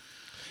kind of,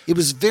 it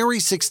was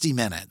very 60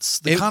 Minutes.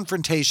 The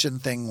confrontation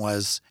thing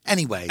was,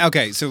 anyway.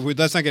 Okay, so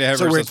let's not get ahead of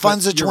So we're ourselves. at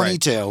Funds at but you're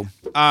right.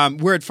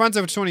 22. We're at Funds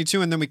of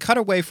 22, and then we cut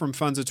away from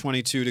Funds of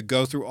 22 to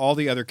go through all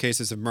the other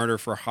cases of murder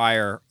for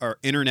hire or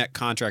internet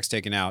contracts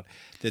taken out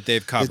that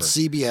they've covered. That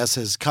CBS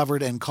has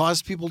covered and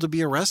caused people to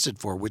be arrested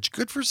for, which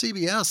good for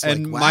CBS.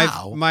 And like,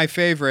 wow. my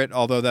favorite,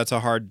 although that's a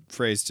hard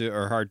phrase to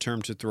or hard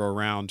term to throw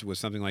around with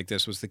something like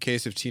this, was the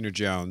case of Tina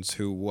Jones,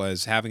 who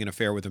was having an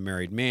affair with a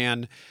married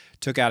man,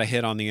 took out a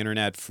hit on the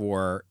internet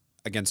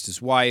against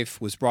his wife,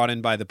 was brought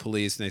in by the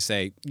police, and they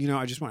say,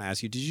 I just want to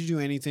ask you, did you do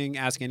anything,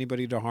 ask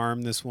anybody to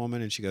harm this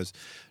woman? And she goes,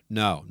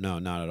 no,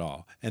 not at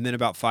all. And then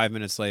about 5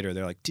 minutes later,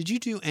 they're like, did you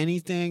do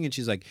anything? And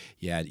she's like,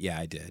 yeah,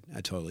 I did. I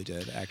totally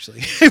did,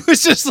 actually. It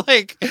was just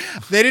like,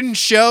 they didn't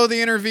show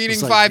the intervening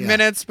like, 5 yeah.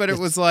 mins, but it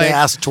was like, they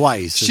asked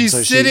twice. and she's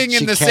so sitting in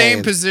she the same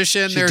caved.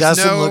 position. She There's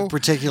doesn't no look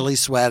particularly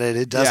sweated.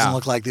 It doesn't Yeah.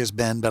 look like there's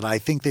been, but I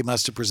think they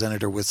must have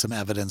presented her with some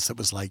evidence that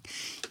was like,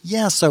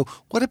 yeah, so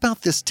what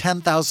about this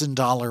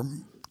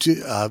 $10,000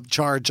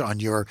 charge on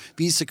your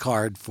Visa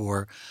card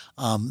for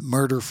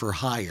murder for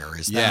hire?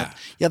 Is that?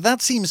 Yeah,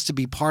 that seems to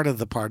be part of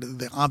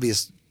the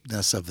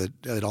obviousness of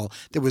it all.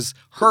 There was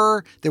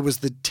her. There was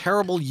the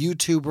terrible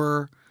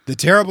YouTuber. The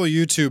terrible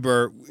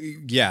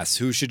YouTuber, yes,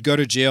 who should go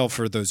to jail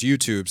for those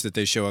YouTubes that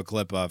they show a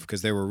clip of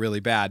because they were really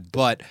bad.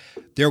 But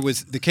there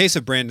was the case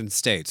of Brandon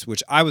States,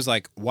 which I was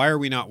like, why are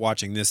we not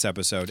watching this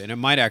episode? And it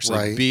might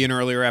actually be in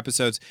earlier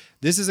episodes.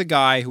 This is a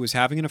guy who was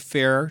having an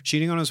affair,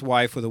 cheating on his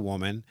wife with a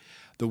woman.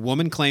 The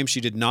woman claimed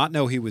she did not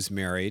know he was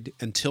married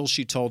until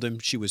she told him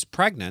she was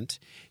pregnant.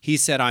 He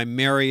said, I'm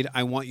married.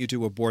 I want you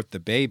to abort the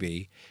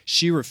baby.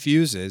 She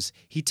refuses.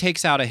 He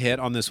takes out a hit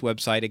on this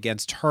website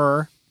against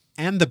her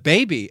and the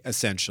baby,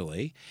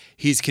 essentially.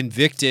 He's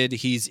convicted.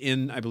 He's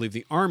in, I believe,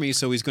 the Army,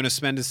 so he's going to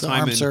spend his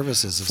time in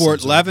services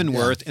Fort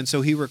Leavenworth. Yeah. And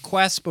so he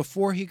requests,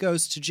 before he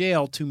goes to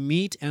jail, to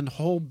meet and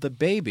hold the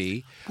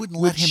baby. Wouldn't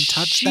let him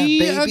touch that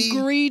baby. She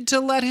agreed to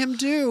let him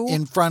do.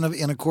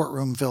 In a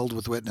courtroom filled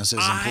with witnesses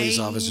and police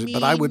officers.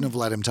 But I wouldn't have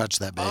let him touch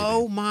that baby.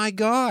 Oh, my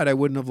God. I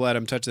wouldn't have let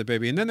him touch that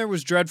baby. And then there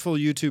was dreadful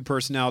YouTube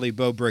personality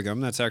Bo Brigham.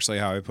 That's actually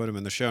how I put him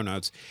in the show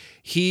notes.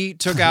 He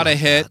took out a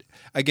hit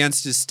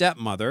against his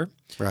stepmother.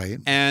 Right.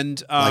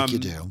 And like you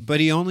do.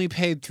 But he only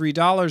paid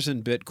 $3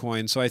 in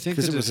Bitcoin. So I think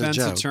the defense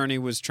attorney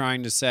was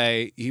trying to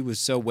say he was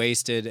so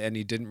wasted and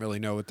he didn't really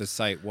know what the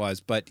site was,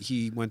 but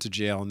he went to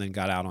jail and then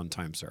got out on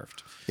time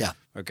served. Yeah.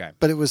 Okay.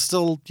 But it was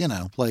still,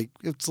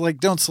 it's like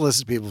don't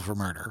solicit people for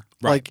murder.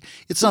 Right. Like,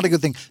 it's not a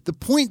good thing. The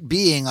point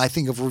being, I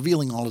think, of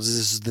revealing all of this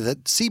is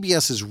that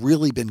CBS has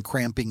really been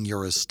cramping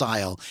Ura's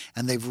style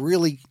and they've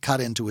really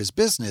cut into his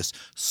business.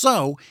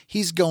 So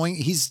he's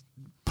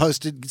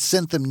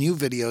sent them new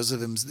videos of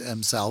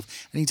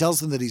himself, and he tells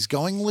them that he's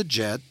going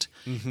legit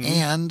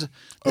and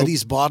that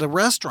he's bought a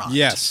restaurant.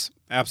 Yes,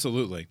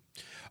 absolutely.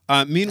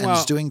 Meanwhile, and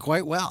he's doing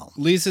quite well.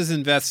 Lisa's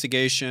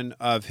investigation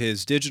of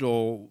his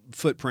digital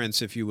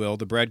footprints, if you will,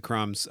 the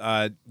breadcrumbs,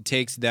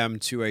 takes them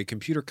to a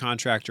computer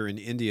contractor in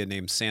India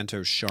named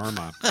Santosh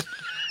Sharma.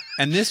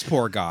 And this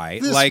poor guy,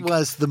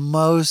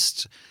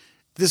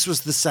 This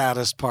was the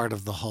saddest part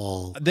of the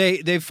whole.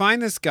 They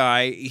find this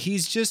guy.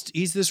 He's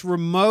this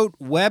remote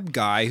web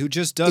guy who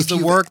just does the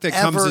work that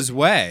comes his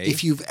way.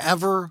 If you've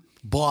ever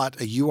bought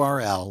a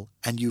URL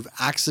and you've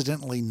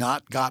accidentally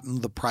not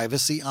gotten the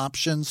privacy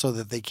option so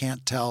that they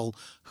can't tell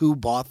who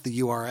bought the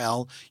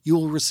URL, you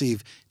will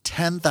receive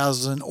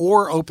 10,000,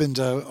 or opened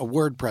a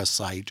WordPress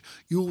site,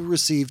 you will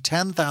receive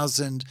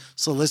 10,000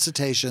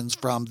 solicitations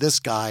from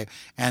this guy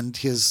and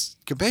his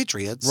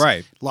compatriots,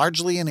 right,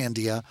 largely in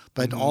India,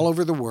 but all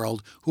over the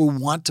world, who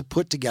want to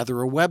put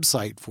together a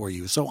website for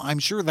you. So I'm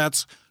sure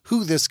that's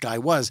who this guy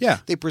was. Yeah.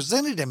 They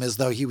presented him as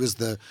though he was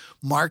the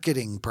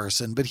marketing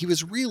person, but he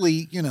was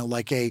really,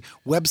 like a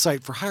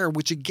website for hire,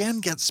 which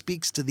again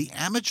speaks to the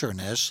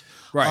amateurness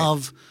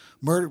of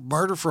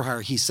Murder for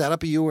Hire. He set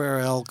up a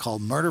URL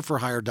called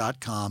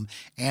murderforhire.com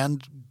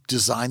and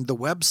designed the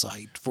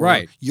website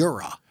for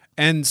Ura.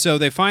 And so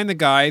they find the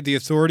guy. The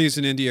authorities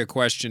in India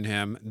question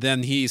him.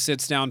 Then he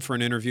sits down for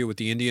an interview with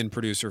the Indian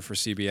producer for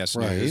CBS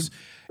News.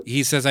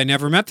 He says, I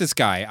never met this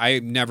guy. I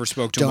never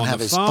spoke to him Don't on have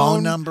the his phone.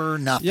 phone number,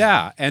 nothing.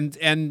 Yeah,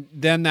 and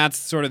then that's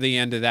sort of the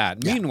end of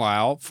that. Yeah.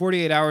 Meanwhile,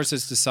 48 Hours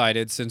has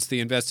decided, since the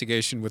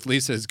investigation with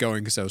Lisa is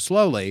going so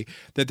slowly,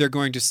 that they're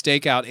going to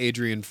stake out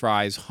Adrian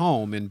Fry's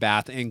home in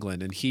Bath,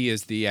 England, and he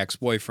is the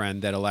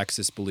ex-boyfriend that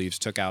Alexis believes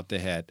took out the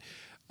hit.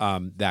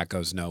 That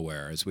goes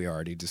nowhere, as we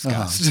already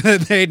discussed.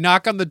 They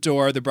knock on the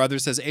door. The brother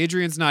says,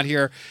 Adrian's not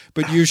here,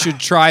 but you should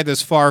try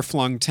this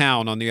far-flung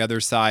town on the other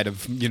side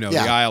of, the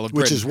Isle of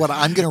Britain. Which is what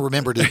I'm going to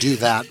remember to do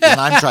that when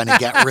I'm trying to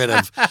get rid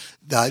of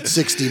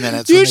 60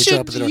 Minutes when they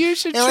show up at the door. You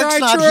should Eric's try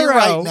not here Truro.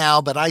 right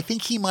now, but I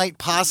think he might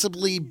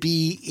possibly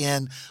be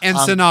in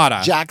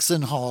Ensenada.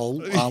 Jackson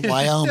Hole,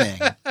 Wyoming.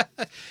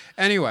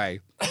 Anyway,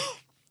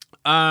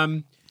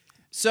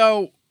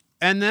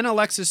 and then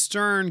Alexis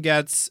Stern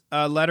gets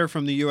a letter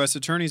from the U.S.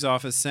 Attorney's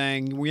Office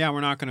saying, well, yeah, we're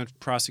not going to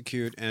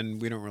prosecute,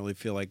 and we don't really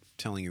feel like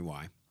telling you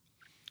why.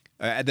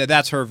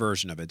 That's her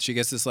version of it. She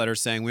gets this letter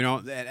saying we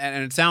don't,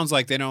 and it sounds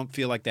like they don't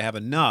feel like they have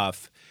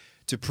enough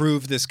to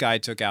prove this guy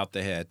took out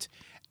the hit.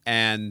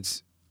 And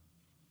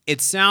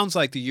it sounds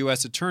like the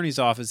U.S. Attorney's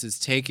Office is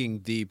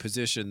taking the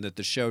position that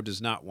the show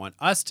does not want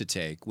us to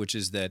take, which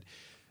is that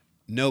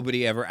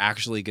nobody ever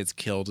actually gets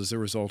killed as a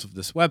result of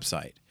this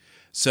website.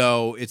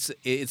 So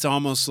it's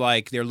almost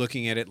like they're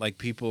looking at it like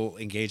people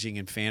engaging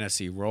in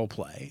fantasy role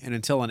play. And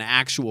until an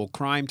actual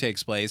crime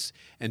takes place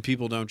and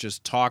people don't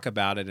just talk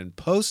about it and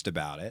post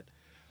about it,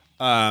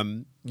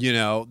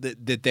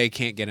 that they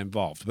can't get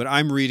involved. But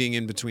I'm reading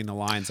in between the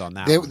lines on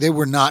that. They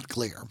were not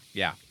clear.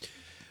 Yeah.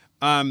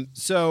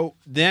 So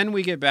then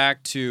we get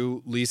back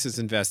to Lisa's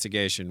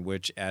investigation,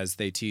 which, as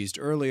they teased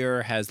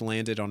earlier, has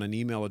landed on an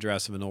email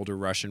address of an older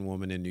Russian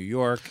woman in New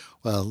York.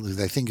 Well,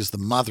 they think is the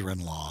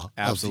mother-in-law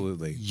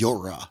Absolutely. of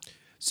Yura.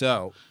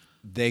 So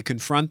they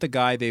confront the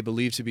guy they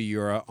believe to be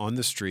Yura on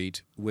the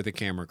street with a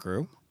camera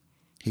crew.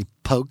 He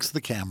pokes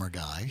the camera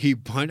guy.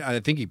 I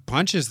think he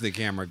punches the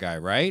camera guy,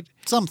 right?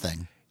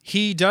 Something.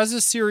 He does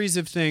a series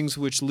of things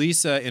which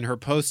Lisa, in her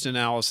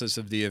post-analysis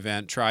of the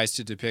event, tries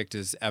to depict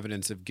as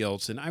evidence of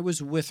guilt. And I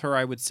was with her,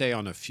 I would say,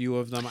 on a few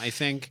of them, I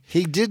think.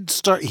 He did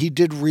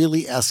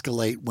really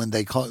escalate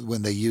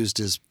when they used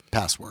his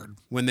password.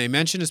 When they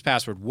mentioned his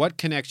password, what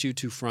connects you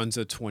to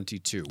Frunza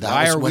 22? That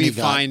Why was are when we he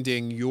got-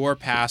 finding your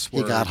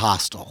password? He got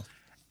hostile.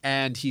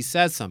 And he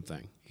says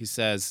something. He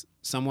says,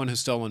 someone has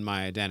stolen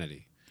my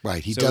identity.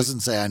 Right. He So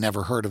doesn't say, I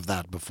never heard of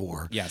that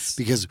before. Yes.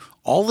 Because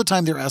all the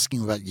time they're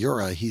asking about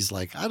Yura, he's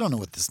like, I don't know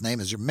what this name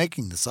is. You're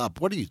making this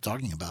up. What are you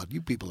talking about? You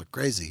people are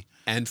crazy.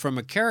 And from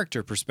a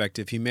character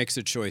perspective, he makes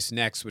a choice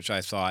next, which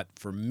I thought,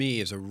 for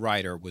me as a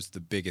writer, was the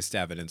biggest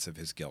evidence of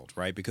his guilt,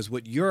 right? Because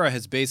what Yura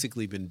has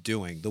basically been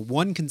doing, the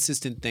one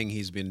consistent thing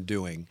he's been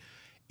doing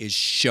is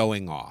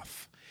showing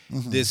off.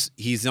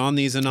 He's on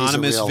these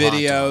anonymous real hot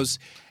videos.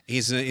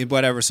 He's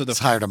whatever. So He's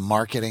hired a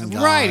marketing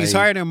guy. Right. He's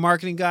hired a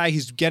marketing guy.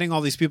 He's getting all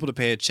these people to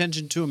pay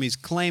attention to him. He's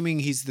claiming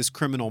he's this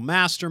criminal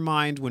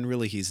mastermind when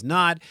really he's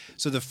not.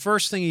 So the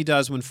first thing he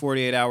does when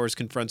 48 Hours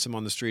confronts him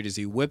on the street is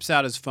he whips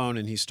out his phone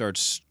and he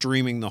starts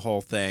streaming the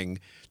whole thing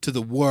to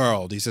the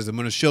world. He says, I'm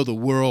going to show the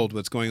world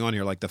what's going on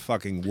here, like the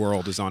fucking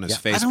world is on his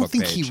Facebook page. I don't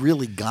think he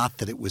really got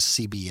that it was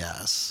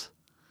CBS.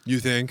 You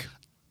think?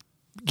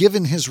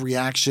 Given his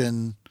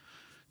reaction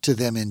to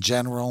them in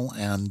general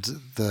and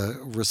the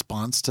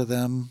response to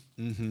them,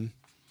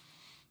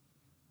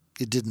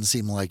 it didn't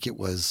seem like it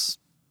was,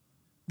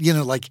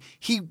 like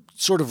he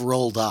sort of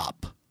rolled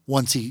up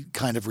once he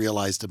kind of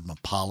realized and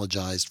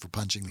apologized for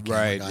punching the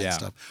camera guy and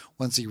stuff.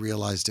 Once he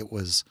realized it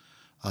was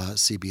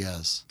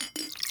CBS.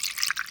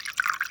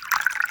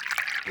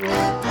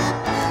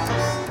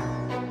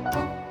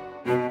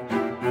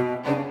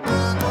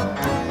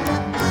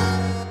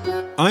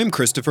 I'm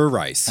Christopher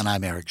Rice. And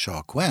I'm Eric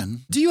Shaw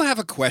Quinn. Do you have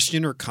a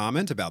question or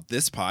comment about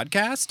this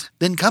podcast?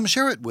 Then come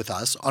share it with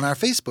us on our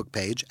Facebook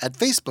page at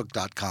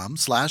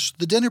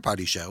facebook.com/The Dinner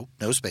Party Show,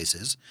 no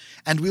spaces,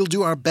 and we'll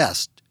do our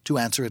best to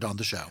answer it on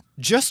the show.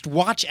 Just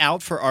watch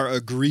out for our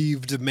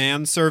aggrieved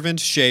manservant,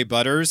 Shea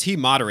Butters. He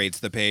moderates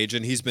the page,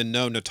 and he's been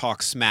known to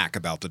talk smack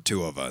about the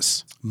two of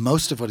us.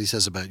 Most of what he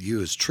says about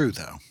you is true,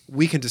 though.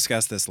 We can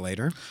discuss this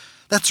later.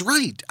 That's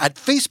right, at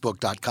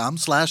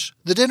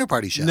facebook.com/The Dinner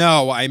Party Show.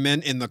 No, I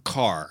meant in the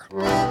car. But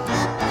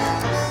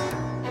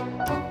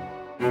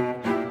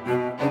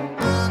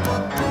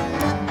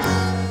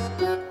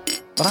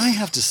I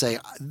have to say,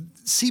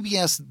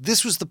 CBS,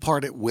 this was the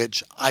part at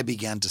which I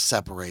began to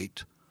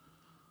separate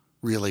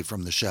really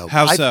from the show.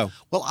 How so?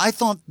 Well, I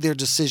thought their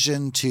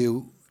decision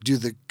to do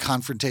the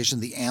confrontation,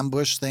 the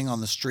ambush thing on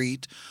the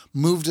street,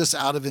 moved us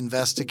out of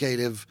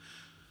investigative,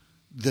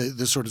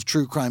 the sort of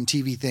true crime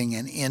TV thing,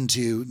 and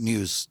into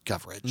news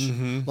coverage.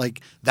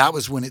 Like that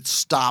was when it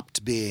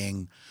stopped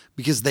being,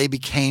 because they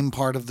became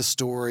part of the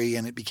story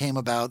and it became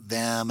about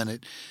them,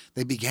 and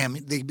it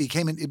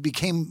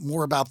became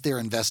more about their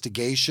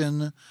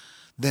investigation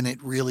than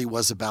it really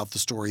was about the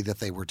story that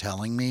they were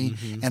telling me.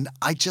 And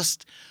I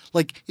just,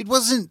 like, it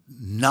wasn't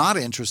not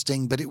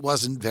interesting, but it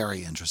wasn't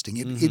very interesting.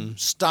 It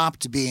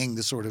stopped being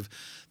the sort of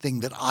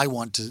thing that I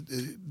want to,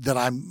 that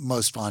I'm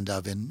most fond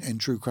of in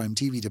true crime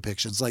TV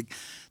depictions. Like,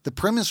 the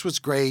premise was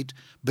great,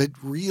 but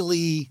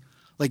really,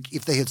 like,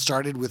 if they had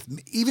started with,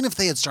 even if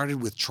they had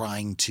started with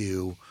trying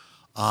to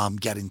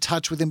get in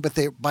touch with him, but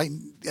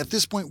at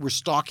this point we're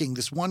stalking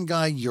this one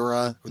guy,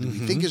 Ura, or that we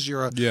think is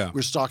Ura. Yeah.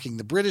 We're stalking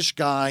the British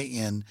guy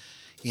in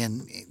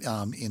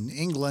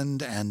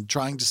England and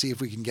trying to see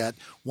if we can get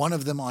one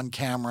of them on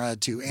camera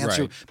to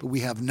answer. Right. But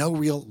we have no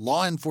real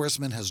law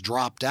enforcement has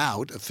dropped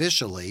out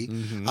officially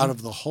out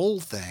of the whole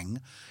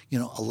thing. You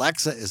know,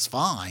 Alexa is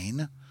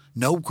fine.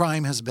 No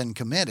crime has been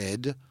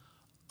committed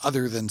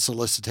other than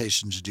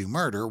solicitation to do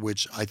murder,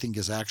 which I think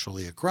is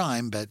actually a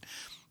crime, but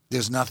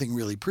there's nothing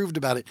really proved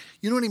about it.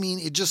 You know what I mean?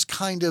 It just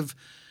kind of,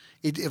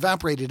 it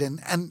evaporated.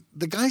 And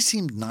the guy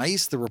seemed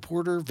nice, the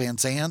reporter, Van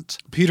Sant.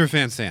 Peter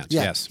Van Sant,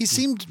 Yeah, yes. he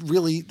seemed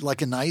really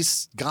like a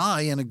nice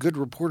guy and a good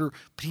reporter,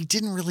 but he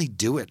didn't really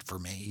do it for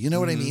me. You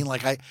know what I mean?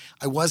 Like I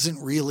wasn't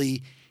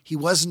really, he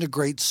wasn't a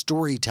great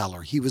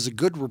storyteller. He was a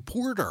good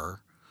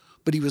reporter,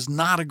 but he was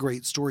not a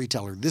great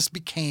storyteller. This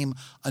became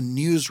a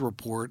news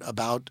report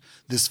about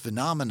this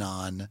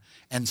phenomenon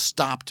and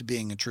stopped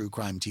being a true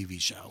crime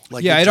TV show.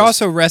 Like Yeah, it just-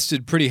 also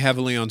rested pretty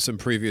heavily on some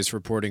previous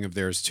reporting of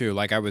theirs, too.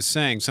 Like I was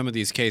saying, some of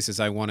these cases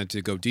I wanted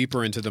to go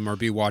deeper into them or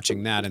be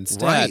watching that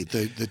instead. Right.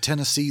 The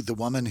Tennessee, the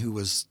woman who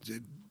was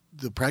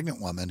the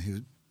pregnant woman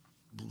who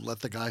let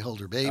the guy hold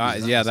her baby.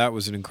 That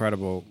was an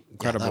incredible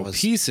that was-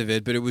 piece of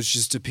it, but it was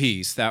just a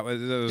piece. That was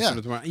Yeah, sort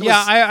of the, it yeah,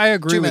 was I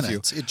agree 2 with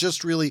minutes. It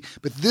just really,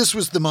 but this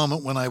was the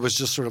moment when I was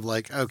just sort of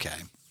like, okay.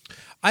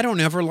 I don't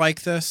ever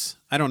like this.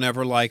 I don't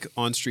ever like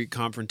on-street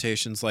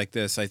confrontations like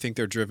this. I think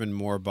they're driven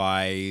more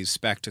by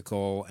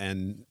spectacle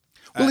and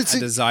a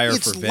desire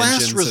for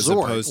vengeance as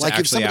opposed to like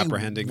actually if somebody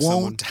apprehending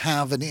won't someone.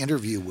 have an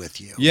interview with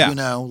you. Yeah. You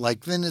know,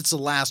 like then it's a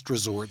last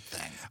resort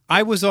thing.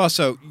 I was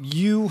also,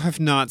 you have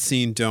not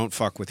seen Don't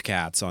Fuck with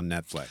Cats on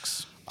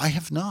Netflix. I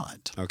have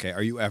not. Okay.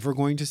 Are you ever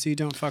going to see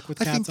Don't Fuck with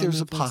Cats I think on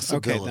there's a Netflix?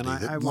 possibility Okay,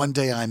 then that one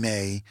day I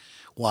may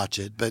watch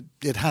it, but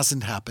it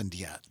hasn't happened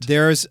yet.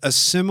 There's a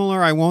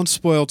similar, I won't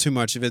spoil too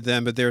much of it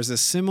then, but there's a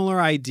similar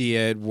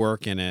idea at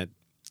work in it,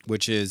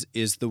 which is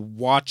the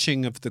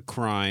watching of the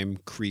crime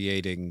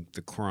creating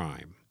the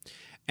crime?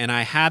 And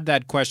I had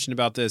that question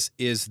about this,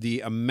 is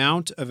the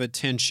amount of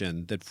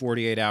attention that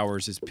 48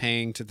 Hours is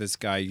paying to this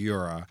guy,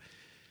 Ura,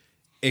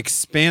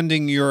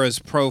 expanding Ura's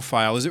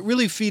profile? Is it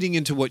really feeding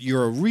into what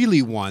Ura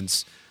really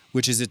wants,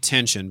 which is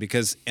attention?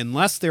 Because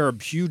unless there are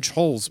huge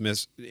holes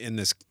in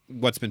this,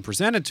 what's been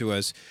presented to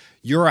us,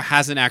 Ura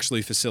hasn't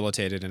actually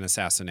facilitated an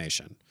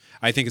assassination.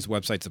 I think his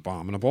website's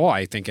abominable.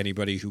 I think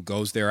anybody who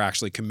goes there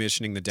actually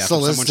commissioning the death of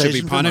someone should be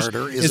Solicitation for punished.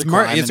 murder is a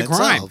crime It's a in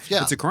crime. itself,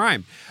 yeah. It's a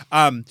crime.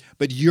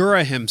 But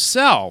Ura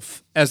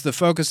himself, as the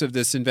focus of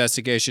this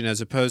investigation,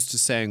 as opposed to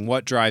saying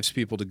what drives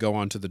people to go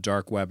onto the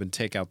dark web and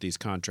take out these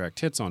contract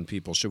hits on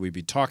people, should we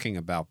be talking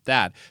about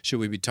that? Should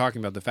we be talking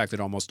about the fact that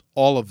almost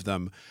all of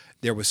them,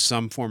 there was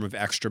some form of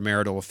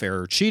extramarital affair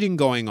or cheating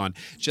going on?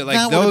 Like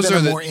that would those have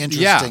been are a more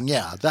interesting,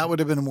 yeah. That would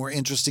have been a more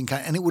interesting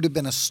kind, and it would have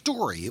been a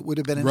story. It would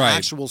have been an Right.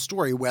 actual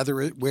story,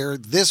 where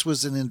this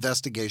was an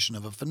investigation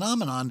of a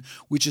phenomenon,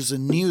 which is a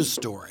news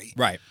story,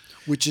 Right.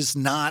 which is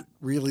not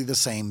really the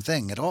same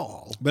thing at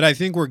all. But I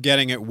think we're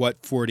getting at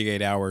what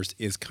 48 Hours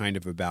is kind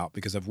of about,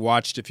 because I've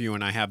watched a few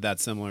and I have that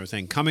similar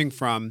thing coming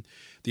from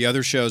the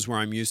other shows where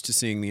I'm used to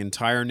seeing the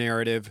entire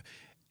narrative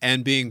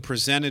and being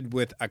presented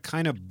with a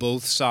kind of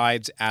both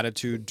sides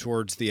attitude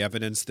towards the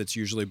evidence that's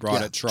usually brought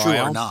Yeah, at trial. true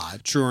or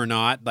not. True or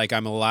not. Like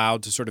I'm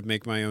allowed to sort of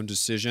make my own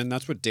decision.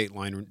 That's what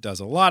Dateline does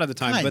a lot of the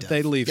time, Kind but of,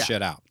 they leave yeah.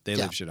 shit out. They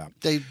Yeah. leave shit out.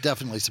 They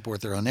definitely support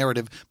their own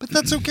narrative, but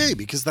that's okay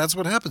because that's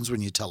what happens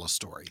when you tell a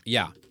story.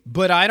 Yeah.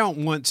 But I don't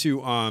want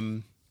to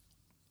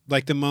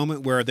like the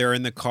moment where they're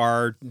in the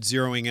car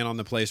zeroing in on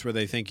the place where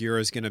they think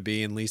Ura's going to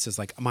be, and Lisa's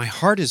like, my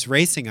heart is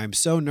racing. I'm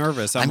so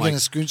nervous. I'm like, going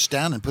to scooch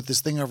down and put this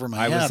thing over my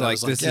I head. was like,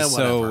 this yeah, is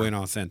so whatever.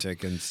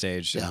 inauthentic and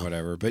staged and Yeah.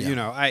 whatever. But Yeah. you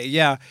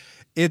know,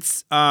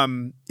 it's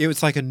it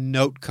was like a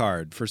note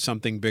card for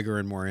something bigger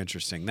and more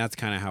interesting. That's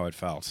kind of how it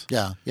felt.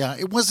 Yeah, yeah.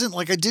 It wasn't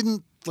like I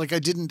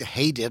didn't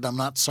hate it. I'm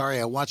not sorry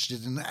I watched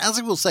it. And as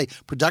I will say,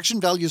 production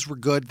values were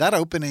good. That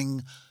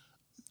opening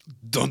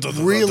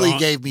really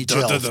gave me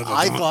chills.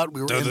 I thought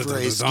we were in for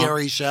a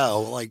scary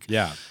show. Like,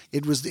 Yeah.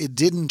 it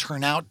didn't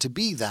turn out to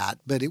be that,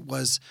 but it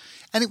was,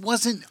 and it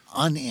wasn't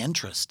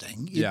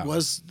uninteresting. Yeah.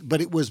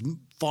 But it was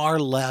far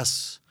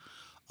less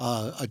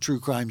a true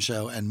crime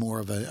show and more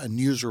of a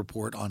news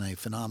report on a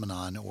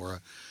phenomenon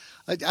or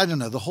I don't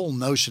know, the whole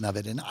notion of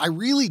it. And I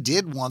really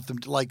did want them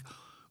to like,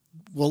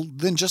 well,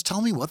 then just tell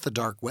me what the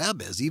dark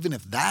web is. Even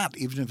if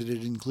it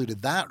had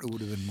included that, it would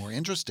have been more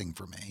interesting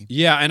for me.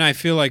 Yeah, and I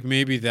feel like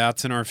maybe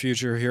that's in our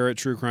future here at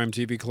True Crime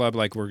TV Club.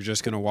 Like we're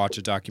just going to watch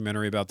a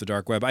documentary about the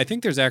dark web. I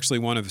think there's actually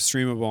one of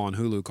streamable on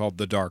Hulu called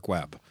The Dark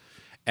Web.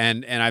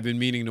 And I've been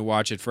meaning to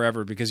watch it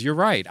forever because you're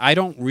right. I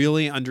don't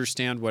really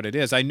understand what it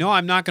is. I know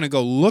I'm not going to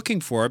go looking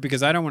for it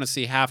because I don't want to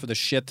see half of the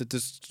shit that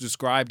this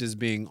described as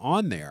being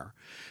on there.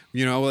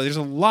 You know, there's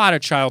a lot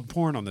of child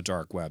porn on the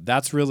dark web.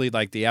 That's really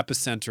like the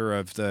epicenter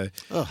of the.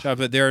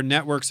 But there are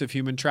networks of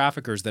human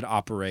traffickers that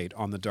operate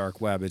on the dark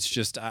web. It's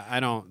just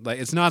I don't like.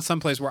 It's not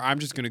someplace where I'm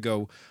just going to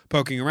go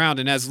poking around.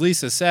 And as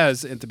Lisa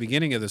says at the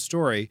beginning of the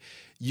story,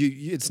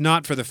 it's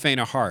not for the faint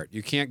of heart.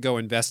 You can't go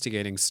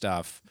investigating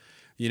stuff.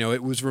 You know,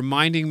 it was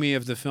reminding me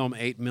of the film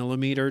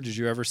 8mm. Did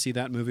you ever see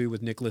that movie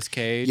with Nicolas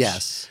Cage?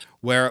 Yes.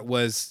 Where it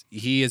was,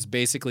 he is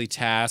basically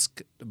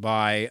tasked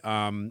by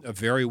a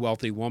very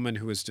wealthy woman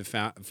who is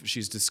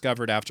she's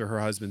discovered after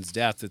her husband's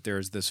death that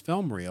there's this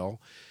film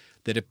reel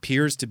that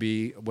appears to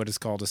be what is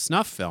called a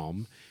snuff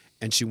film,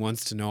 and she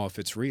wants to know if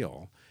it's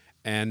real.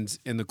 And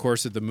in the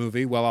course of the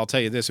movie, well, I'll tell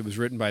you this, it was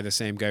written by the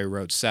same guy who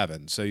wrote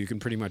Seven, so you can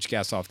pretty much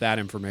guess off that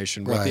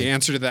information what the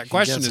answer to that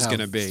question is going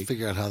to be.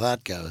 Figure out how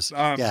that goes.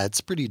 Yeah,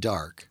 it's pretty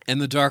dark. And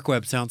the dark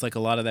web sounds like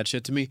a lot of that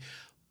shit to me.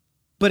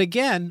 But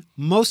again,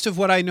 most of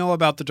what I know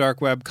about the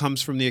dark web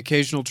comes from the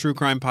occasional true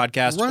crime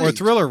podcast or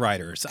thriller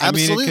writers.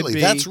 Absolutely. I mean, it could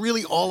be... That's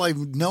really all I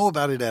know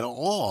about it at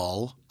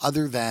all,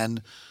 other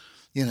than,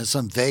 you know,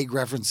 some vague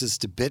references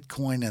to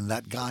Bitcoin and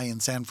that guy in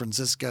San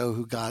Francisco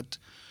who got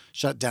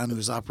shut down who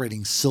was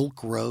operating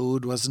Silk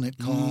Road, wasn't it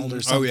called,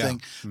 or something? Oh, yeah.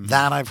 Mm-hmm.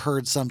 That I've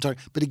heard some talk.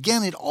 But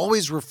again, it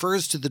always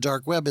refers to the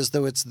dark web as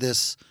though it's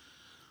this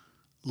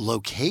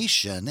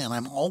location, and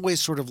I'm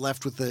always sort of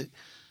left with the...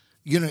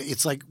 You know,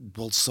 it's like,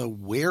 well, so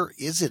where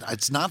is it?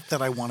 It's not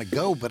that I want to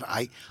go, but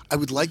I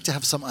would like to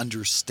have some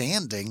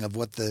understanding of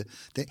what the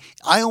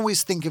I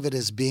always think of it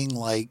as being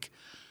like,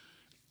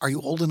 are you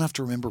old enough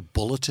to remember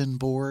bulletin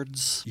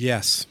boards?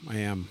 Yes, I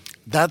am.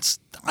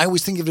 I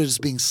always think of it as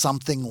being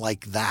something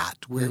like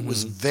that, where it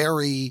was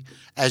very,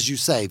 as you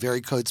say,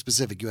 very code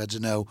specific. You had to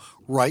know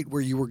right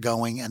where you were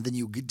going, and then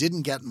you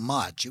didn't get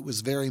much. It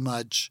was very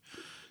much...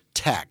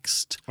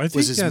 text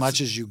was as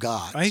much as you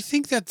got. I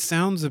think that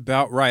sounds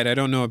about right. I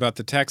don't know about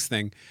the text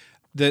thing.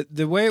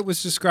 The way it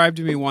was described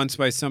to me once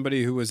by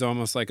somebody who was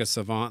almost like a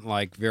savant,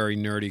 like very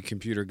nerdy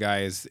computer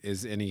guy is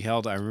and he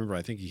held, I remember,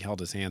 I think he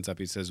held his hands up.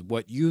 He says,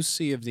 what you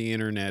see of the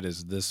internet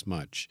is this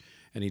much.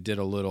 And he did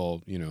a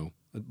little, you know,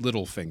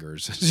 little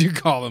fingers, as you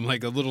call them,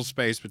 like a little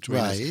space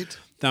between his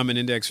thumb and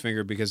index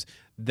finger, because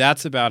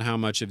that's about how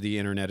much of the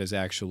internet is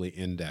actually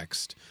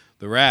indexed.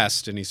 The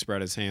rest, and he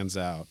spread his hands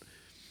out,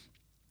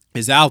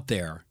 is out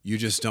there. You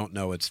just don't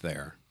know it's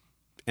there.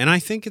 And I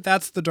think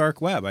that's the dark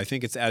web. I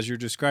think it's as you're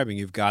describing.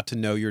 You've got to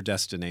know your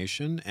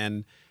destination.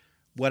 And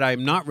what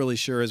I'm not really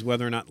sure is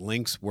whether or not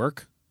links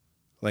work.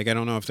 Like, I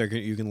don't know if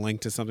you can link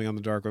to something on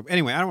the dark web.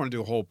 Anyway, I don't want to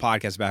do a whole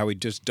podcast about how we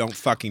just don't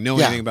fucking know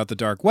anything about the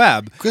dark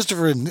web.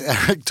 Christopher and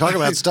Eric talk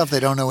about stuff they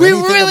don't know anything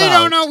about. We really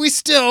don't know. We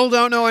still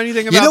don't know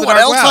anything about the dark web.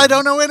 You know what else I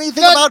don't know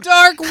anything about? The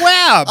dark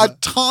web.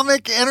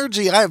 Atomic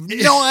energy. I have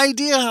no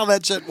idea how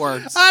that shit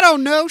works. I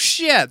don't know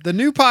shit. The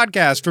new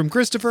podcast from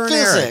Christopher and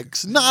Eric.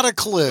 Physics. Not a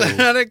clue.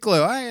 Not a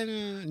clue.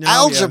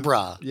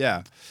 Algebra.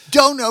 Yeah.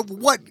 Don't know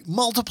what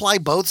multiply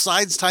both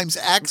sides times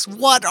X.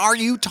 What are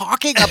you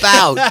talking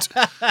about?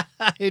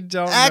 I don't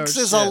know. X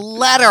is a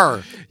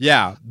letter.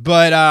 Yeah,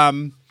 but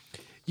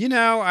you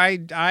know,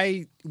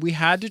 we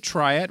had to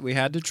try it. We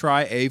had to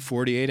try a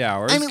 48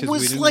 hours. And it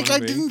was like I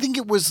didn't think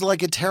it was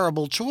like a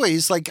terrible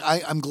choice. Like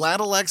I'm glad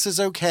Alexa's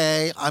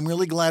okay. I'm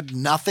really glad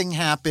nothing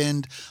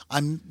happened.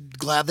 I'm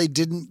glad they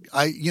didn't.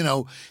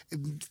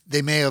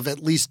 They may have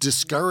at least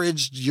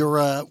discouraged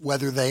Yura,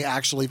 whether they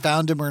actually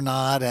found him or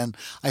not. And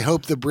I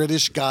hope the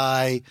British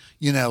guy,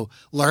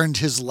 learned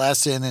his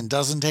lesson and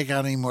doesn't take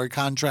out any more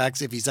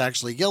contracts if he's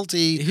actually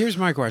guilty. Here's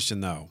my question,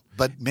 though.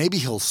 But maybe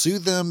he'll sue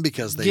them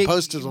because they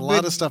posted a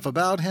lot of stuff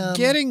about him.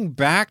 Getting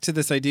back to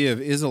this idea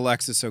of is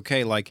Alexis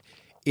okay? Like,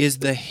 is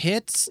the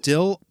hit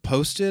still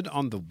posted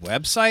on the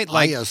website?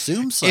 Like, I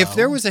assume so. If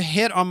there was a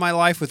hit on my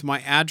life with my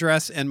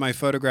address and my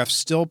photograph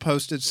still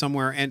posted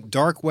somewhere, and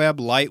dark web,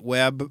 light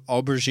web,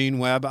 aubergine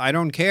web, I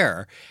don't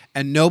care,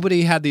 and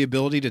nobody had the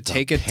ability to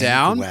take it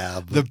down,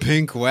 the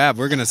pink web.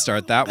 We're going to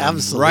start that one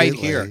right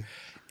here.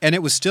 And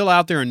it was still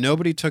out there and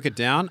nobody took it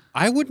down,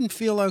 I wouldn't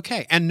feel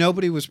okay. And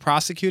nobody was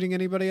prosecuting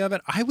anybody of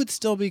it. I would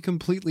still be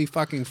completely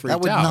fucking freaked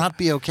out. That would not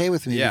be okay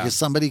with me because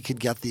somebody could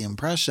get the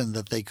impression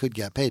that they could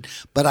get paid.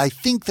 But I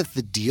think that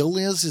the deal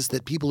is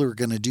that people who are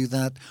going to do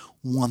that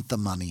want the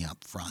money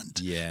up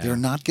front. Yeah. They're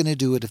not going to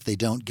do it if they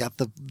don't get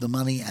the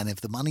money. And if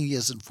the money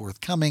isn't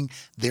forthcoming,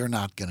 they're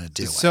not going to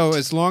do it. So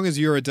as long as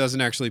Yura doesn't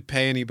actually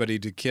pay anybody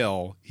to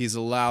kill, he's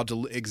allowed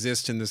to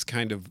exist in this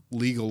kind of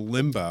legal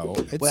limbo.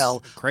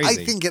 It's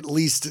crazy. I think at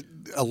least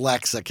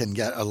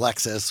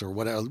Alexis or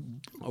whatever.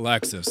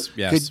 Alexis,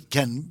 yes.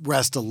 Can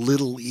rest a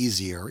little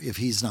easier if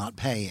he's not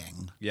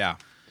paying. Yeah.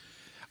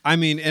 I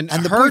mean, and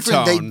the her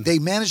boyfriend, tone, they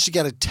managed to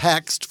get a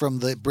text from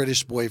the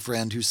British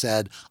boyfriend who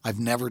said, "I've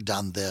never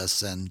done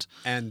this," and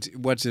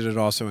what did it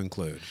also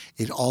include?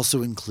 it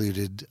also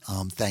included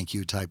 "thank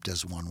you" typed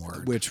as one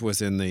word, Which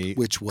was in the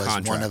which was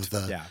contract. one of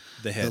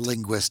the hit.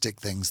 linguistic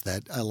things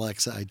that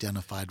Alexa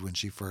identified when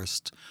she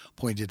first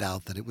pointed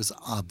out that it was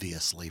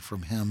obviously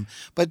from him.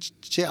 But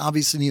she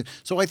obviously knew.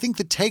 So I think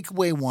the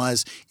takeaway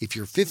was, if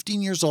you're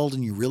 15 years old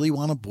and you really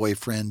want a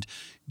boyfriend,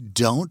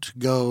 don't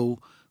go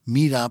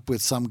meet up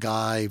with some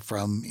guy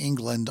from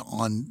England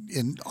on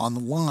the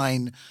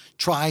line.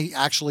 Try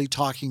actually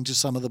talking to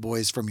some of the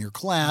boys from your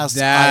class,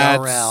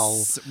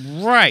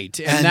 IRL. Right.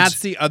 And that's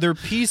the other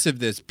piece of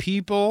this.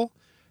 People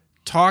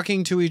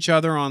talking to each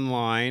other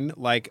online,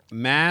 like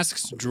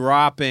masks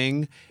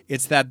dropping.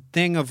 It's that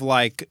thing of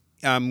like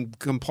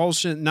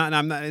compulsion.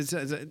 It's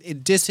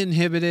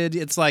disinhibited.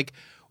 It's like,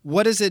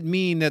 what does it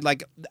mean that,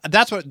 like,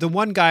 that's what the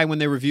one guy, when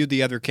they reviewed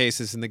the other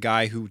cases and the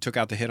guy who took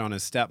out the hit on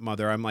his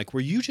stepmother, I'm like, were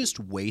you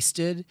just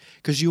wasted?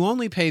 Because you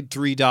only paid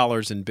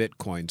 $3 in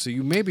Bitcoin. So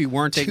you maybe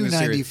weren't taking this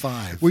serious.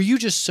 $2.95. Were you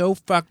just so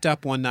fucked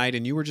up one night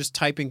and you were just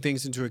typing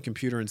things into a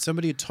computer and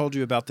somebody had told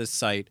you about this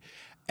site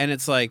and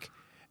it's like,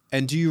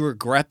 and do you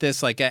regret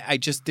this? Like, I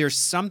just, there's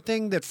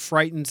something that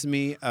frightens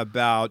me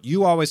about,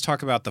 you always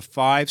talk about the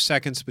 5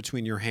 seconds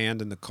between your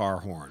hand and the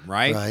car horn,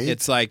 right?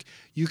 It's like,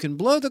 you can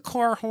blow the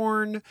car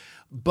horn,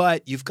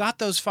 but you've got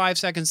those 5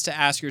 seconds to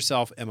ask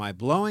yourself, am I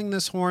blowing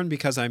this horn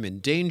because I'm in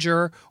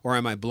danger, or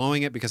am I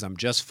blowing it because I'm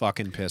just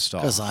fucking pissed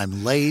off? Because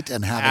I'm late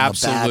and having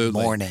a bad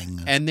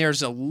morning. And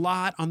there's a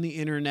lot on the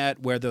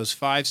internet where those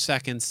 5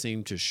 seconds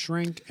seem to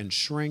shrink and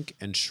shrink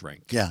and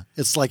shrink. Yeah,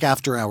 it's like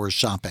after hours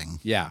shopping.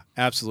 Yeah,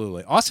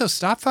 absolutely. Also,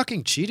 stop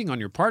fucking cheating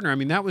on your partner. I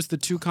mean, that was the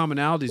two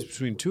commonalities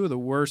between two of the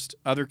worst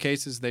other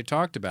cases they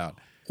talked about.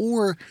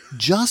 Or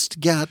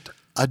just get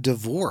a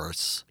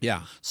divorce.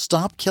 Yeah.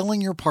 Stop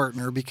killing your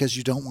partner because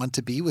you don't want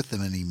to be with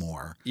them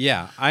anymore.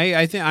 Yeah,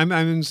 I think I'm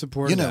in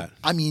support of that.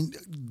 I mean,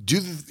 do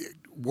the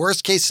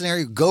worst case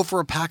scenario, go for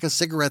a pack of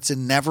cigarettes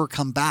and never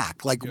come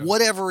back. Like,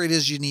 whatever it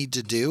is you need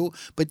to do,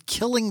 but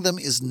killing them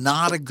is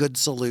not a good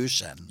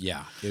solution.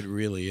 Yeah, it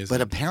really is.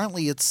 But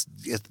apparently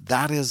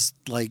that is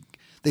like,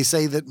 they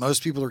say that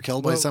most people are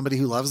killed by somebody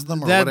who loves them,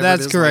 or whatever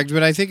that's it is. correct.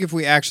 But I think if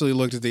we actually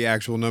looked at the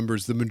actual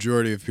numbers, the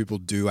majority of people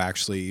do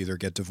actually either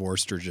get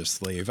divorced or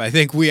just leave. I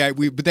think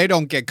but they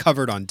don't get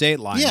covered on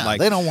Dateline. Yeah, like,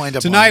 they don't wind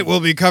up tonight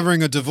we'll be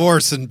covering a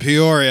divorce in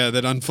Peoria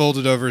that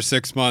unfolded over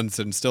 6 months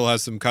and still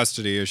has some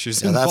custody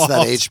issues involved.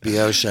 That's that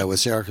HBO show with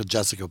Sarah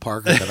Jessica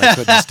Parker that I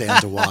couldn't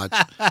stand to watch.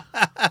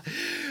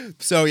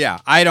 So yeah,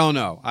 I don't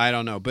know.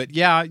 But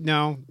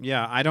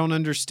I don't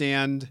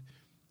understand.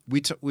 We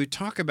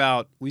talked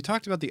about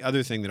the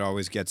other thing that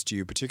always gets to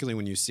you, particularly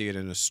when you see it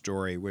in a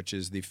story, which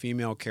is the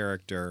female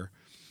character.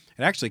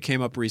 It actually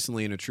came up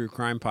recently in a true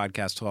crime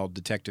podcast called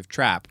Detective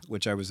Trap,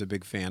 which I was a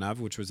big fan of,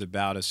 which was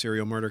about a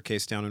serial murder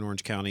case down in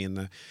Orange County and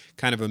the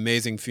kind of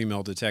amazing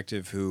female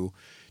detective who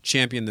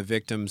championed the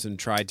victims and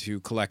tried to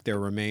collect their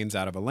remains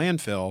out of a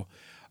landfill.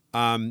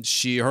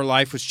 Her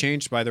life was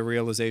changed by the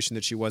realization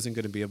that she wasn't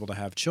going to be able to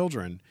have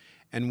children.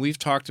 And we've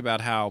talked about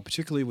how,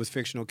 particularly with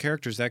fictional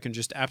characters, that can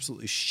just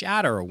absolutely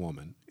shatter a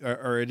woman,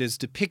 or it is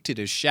depicted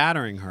as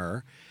shattering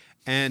her.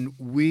 And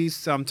we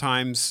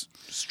sometimes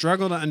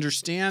struggle to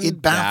understand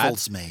It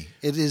baffles me.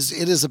 It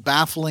is a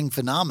baffling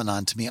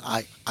phenomenon to me.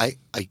 I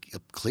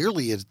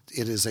clearly it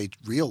is a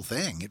real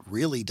thing. It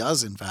really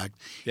does, in fact,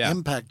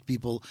 impact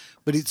people.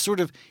 But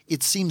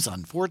it seems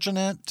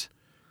unfortunate.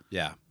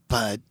 Yeah.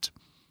 But,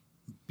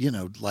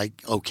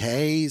 like,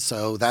 okay,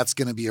 so that's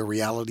going to be a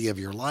reality of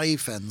your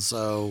life. And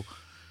so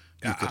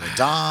you could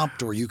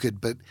adopt, or you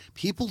could, but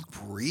people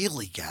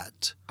really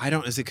get.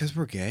 Is it because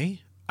we're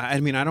gay?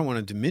 I mean, I don't want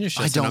to diminish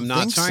this. I don't I'm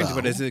not think trying so. to,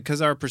 but is it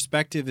because our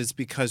perspective is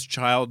because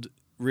child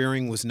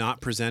rearing was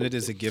not presented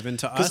as a given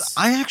to us?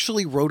 I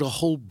actually wrote a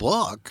whole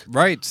book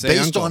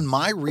based on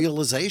my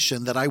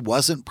realization that I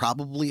wasn't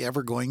probably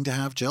ever going to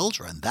have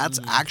children.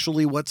 That's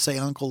actually what Say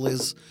Uncle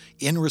is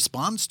in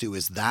response to,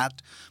 is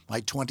that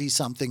my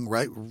 20-something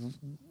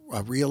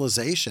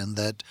realization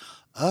that,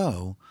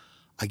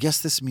 I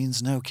guess this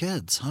means no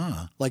kids,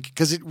 huh? Like,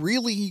 because it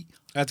really,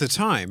 at the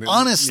time,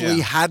 honestly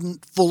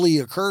hadn't fully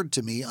occurred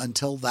to me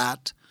until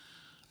that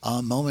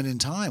moment in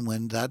time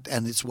and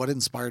it's what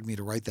inspired me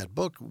to write that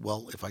book.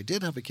 Well, if I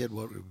did have a kid,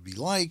 what would it be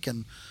like?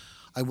 And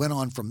I went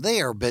on from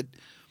there. But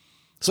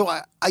so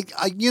I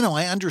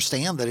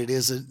understand that it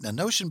is a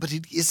notion, but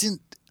it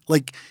isn't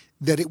like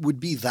that. It would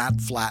be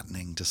that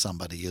flattening to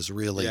somebody is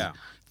really,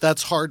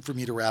 that's hard for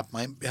me to wrap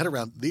my head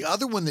around. The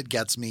other one that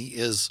gets me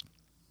is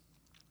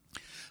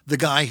the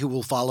guy who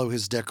will follow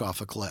his dick off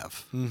a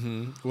cliff.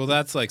 Mm-hmm. Well,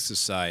 that's like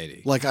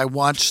society. Like, I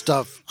watched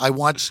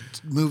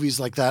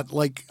movies like that.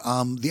 Like,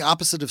 The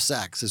Opposite of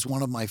Sex is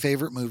one of my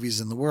favorite movies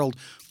in the world,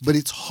 but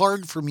it's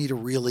hard for me to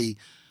really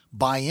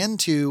buy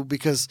into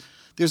because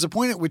there's a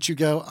point at which you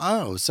go,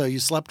 oh, so you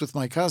slept with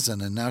my cousin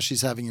and now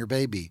she's having your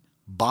baby.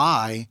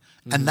 Bye.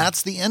 Mm-hmm. And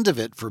that's the end of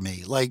it for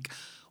me. Like,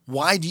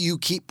 why do you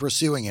keep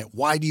pursuing it?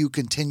 Why do you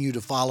continue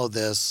to follow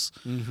this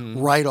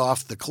right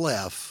off the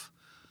cliff?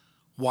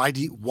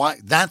 why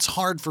that's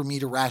hard for me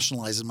to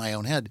rationalize in my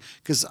own head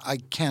because I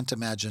can't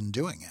imagine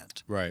doing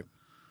it. Right.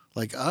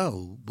 Like,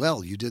 oh,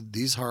 well, you did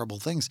these horrible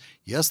things.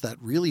 Yes, that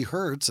really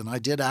hurts. And I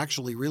did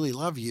actually really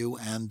love you.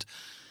 And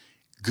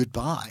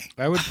goodbye.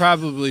 I would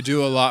probably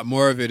do a lot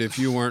more of it if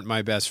you weren't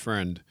my best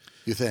friend.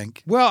 You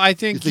think? Well, I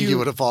think You think you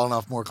would have fallen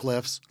off more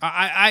cliffs?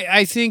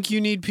 I think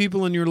you need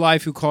people in your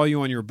life who call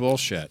you on your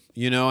bullshit,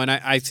 and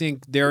I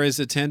think there is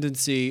a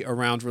tendency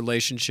around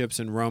relationships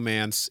and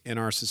romance in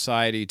our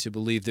society to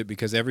believe that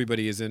because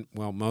everybody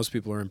most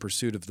people are in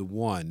pursuit of the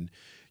one,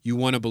 you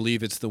want to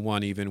believe it's the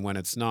one even when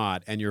it's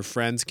not, and your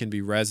friends can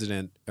be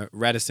reticent,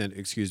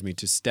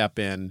 to step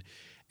in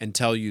and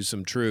tell you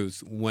some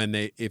truth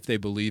if they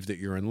believe that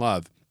you're in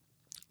love.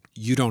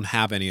 You don't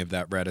have any of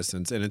that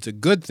reticence, and it's a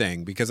good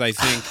thing because I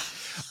think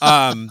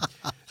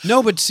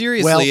no, but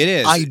seriously, it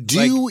is. I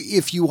do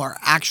if you are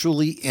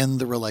actually in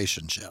the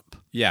relationship.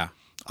 Yeah.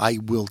 I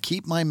will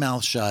keep my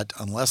mouth shut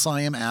unless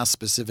I am asked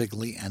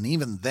specifically, and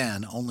even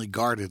then, only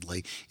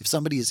guardedly. If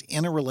somebody is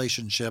in a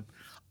relationship,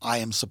 I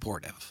am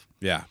supportive.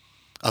 Yeah.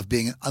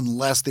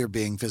 Unless they're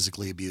being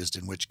physically abused,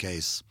 in which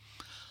case,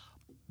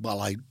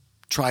 I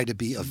try to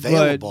be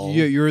available. But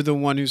you're the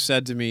one who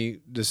said to me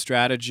the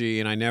strategy,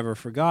 and I never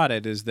forgot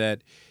it, is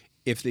that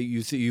if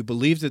you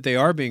believe that they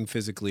are being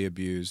physically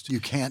abused, you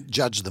can't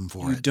judge them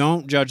for it. You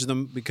don't judge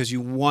them because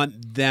you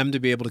want them to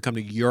be able to come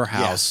to your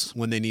house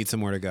when they need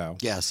somewhere to go.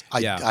 Yes.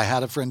 I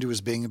had a friend who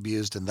was being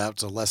abused, and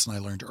that's a lesson I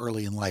learned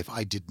early in life.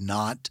 I did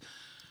not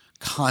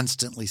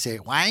constantly say,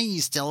 why are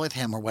you still with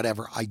him or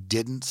whatever. I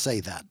didn't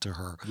say that to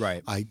her.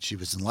 Right. She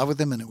was in love with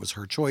him and it was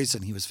her choice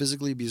and he was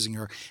physically abusing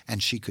her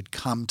and she could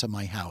come to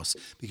my house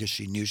because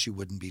she knew she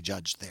wouldn't be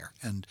judged there.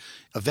 And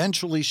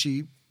eventually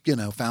she,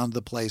 found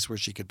the place where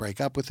she could break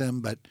up with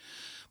him, but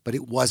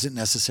it wasn't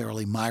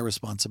necessarily my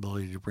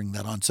responsibility to bring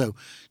that on. So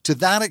to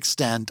that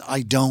extent,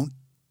 I don't,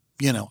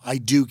 I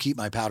do keep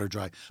my powder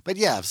dry. But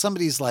yeah, if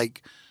somebody's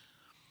like,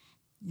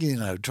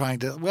 trying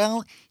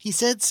to, he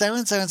said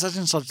so-and-so and such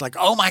and such, like,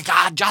 oh my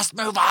God, just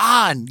move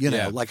on.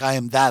 Like I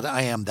am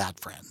that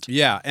friend.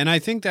 Yeah. And I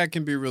think that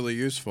can be really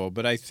useful.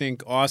 But I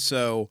think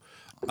also,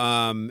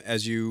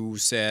 as you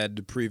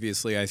said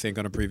previously, I think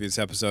on a previous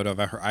episode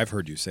I've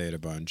heard you say it a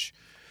bunch.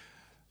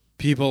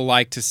 People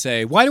like to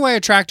say, why do I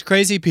attract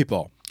crazy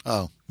people?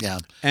 Oh, yeah.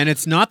 And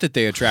it's not that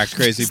they attract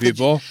crazy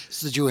people.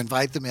 So that you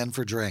invite them in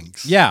for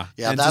drinks. Yeah.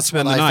 Yeah, that's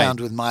what I found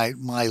with my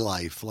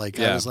life. Like,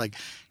 I was like,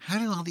 how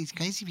do all these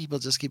crazy people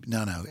just keep...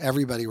 No,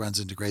 everybody runs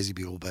into crazy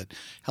people, but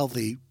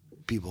healthy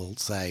people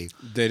say...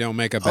 They don't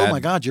make a bed. Oh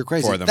my God, you're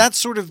crazy.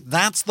 That's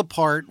the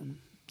part,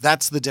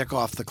 that's the dick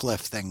off the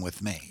cliff thing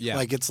with me. Yeah.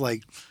 Like, it's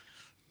like,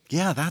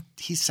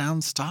 he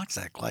sounds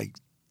toxic, like,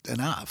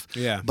 enough.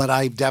 Yeah. But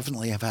I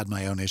definitely have had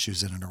my own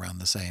issues in and around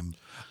the same...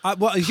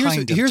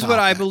 here's what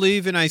I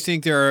believe, and I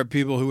think there are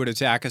people who would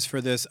attack us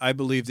for this. I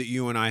believe that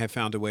you and I have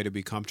found a way to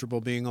be comfortable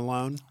being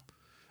alone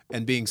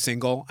and being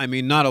single. I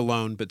mean, not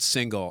alone, but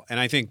single. And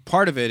I think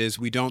part of it is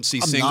we don't see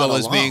single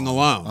as being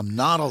alone. I'm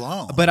not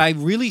alone. But I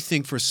really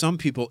think for some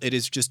people, it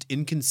is just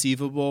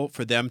inconceivable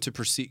for them to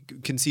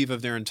conceive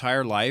of their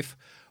entire life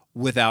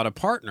without a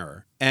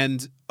partner.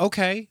 And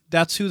okay,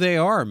 that's who they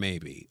are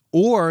maybe.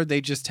 Or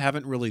they just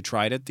haven't really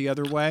tried it the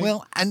other way.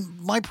 Well, and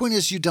my point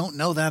is you don't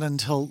know that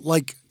until,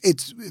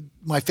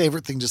 my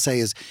favorite thing to say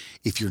is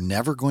if you're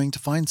never going to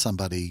find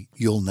somebody,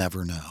 you'll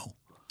never know.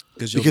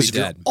 Because if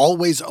you're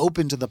always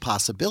open to the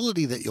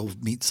possibility that you'll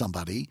meet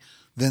somebody,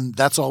 then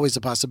that's always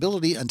a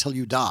possibility until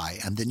you die.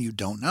 And then you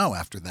don't know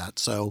after that.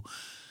 So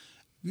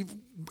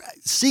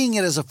seeing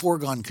it as a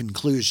foregone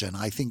conclusion,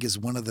 I think, is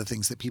one of the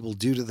things that people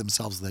do to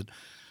themselves that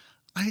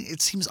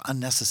it seems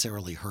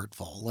unnecessarily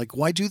hurtful. Like,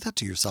 why do that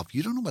to yourself?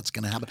 You don't know what's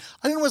going to happen.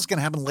 I don't know what's going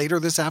to happen later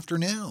this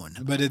afternoon.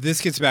 But this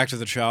gets back to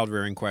the child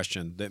rearing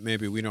question that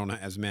maybe we don't,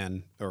 as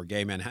men or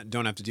gay men,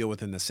 don't have to deal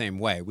with in the same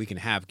way. We can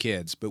have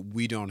kids, but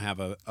we don't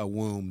have a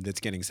womb that's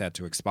getting set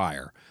to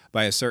expire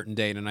by a certain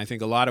date. And I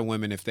think a lot of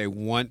women, if they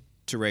want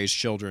to raise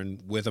children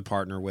with a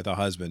partner, with a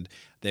husband,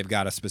 they've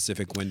got a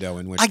specific window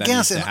in which that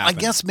needs to happen. I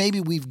guess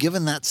maybe we've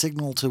given that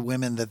signal to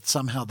women that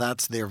somehow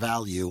that's their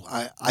value.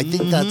 I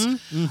think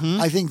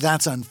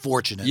that's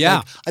unfortunate. Yeah.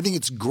 Like, I think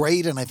it's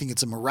great and I think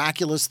it's a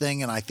miraculous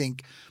thing and I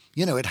think,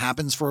 it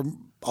happens for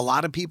a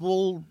lot of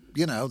people.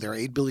 There are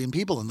 8 billion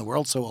people in the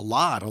world, so a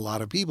lot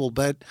of people,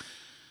 but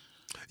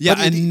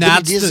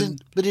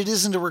it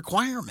isn't a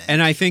requirement.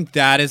 And I think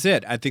that is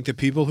it. I think the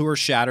people who are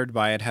shattered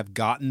by it have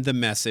gotten the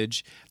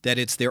message that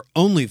it's their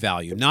only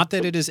value. Not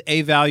that it is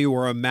a value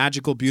or a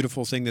magical,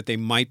 beautiful thing that they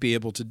might be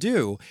able to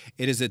do.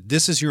 It is that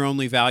this is your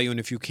only value, and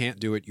if you can't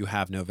do it, you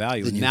have no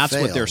value. And that's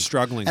what they're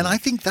struggling with. And I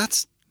think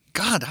that's,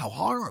 God, how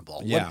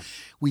horrible. Yeah.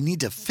 We need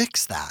to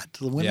fix that.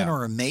 The women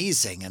are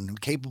amazing and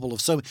capable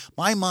of so.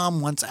 My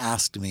mom once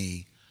asked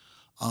me,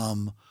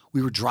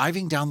 we were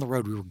driving down the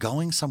road. We were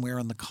going somewhere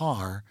in the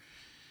car.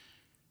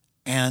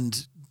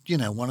 And,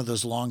 one of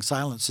those long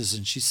silences.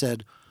 And she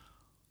said,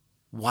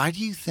 why do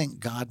you think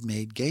God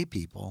made gay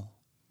people?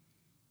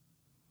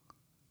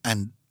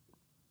 And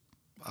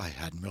I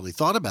hadn't really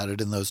thought about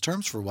it in those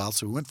terms for a while,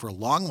 so we went for a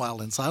long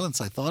while in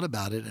silence. I thought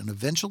about it, and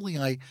eventually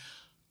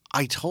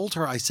I told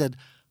her, I said,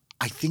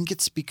 I think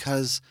it's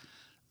because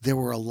there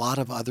were a lot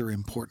of other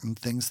important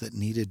things that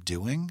needed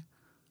doing.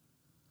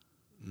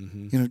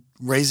 Mm-hmm. You know,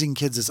 raising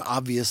kids is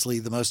obviously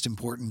the most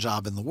important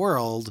job in the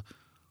world,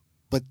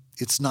 but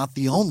it's not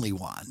the only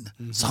one.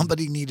 Mm-hmm.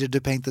 Somebody needed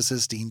to paint the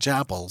Sistine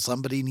Chapel.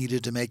 Somebody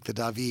needed to make the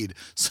David.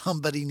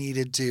 Somebody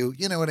needed to,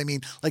 you know what I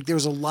mean? Like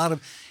there's a lot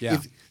of,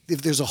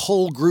 if there's a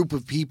whole group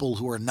of people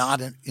who are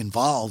not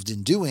involved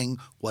in doing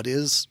what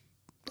is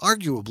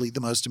arguably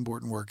the most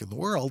important work in the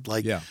world,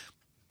 like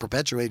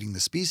perpetuating the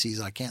species,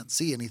 I can't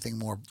see anything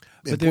more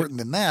important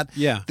than that.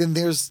 Yeah. Then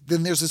there's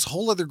this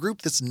whole other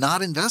group that's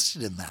not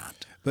invested in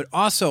that. But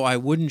also, I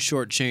wouldn't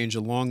shortchange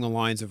along the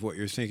lines of what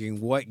you're thinking,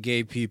 what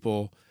gay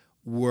people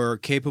were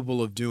capable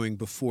of doing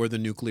before the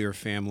nuclear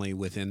family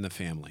within the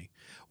family.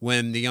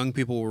 When the young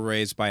people were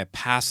raised by a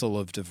passel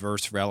of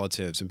diverse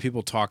relatives, and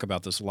people talk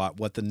about this a lot,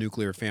 what the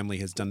nuclear family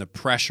has done, the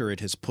pressure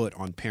it has put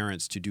on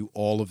parents to do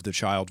all of the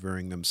child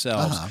rearing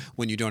themselves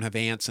when you don't have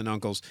aunts and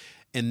uncles.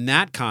 In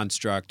that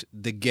construct,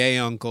 the gay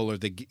uncle or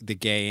the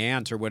gay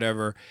aunt or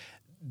whatever,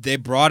 they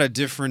brought a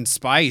different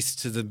spice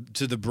to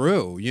the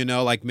brew, you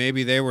know, like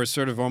maybe they were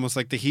sort of almost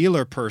like the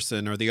healer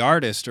person or the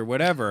artist or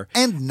whatever.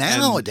 And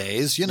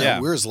nowadays,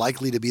 we're as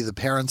likely to be the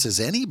parents as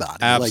anybody.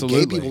 Absolutely.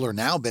 Like gay people are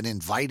now been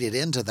invited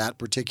into that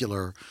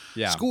particular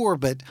score,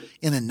 but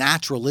in a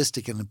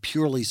naturalistic and a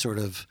purely sort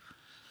of,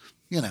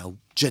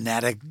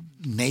 genetic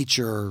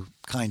nature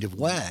kind of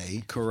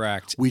way.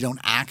 Correct. We don't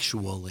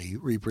actually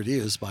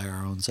reproduce by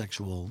our own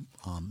sexual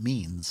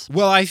means.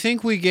 Well, I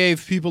think we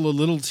gave people a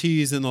little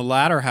tease in the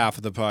latter half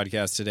of the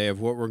podcast today of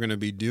what we're going to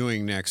be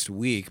doing next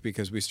week,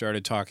 because we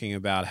started talking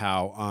about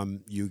how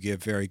you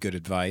give very good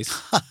advice,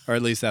 or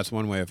at least that's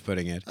one way of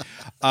putting it.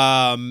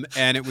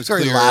 And it was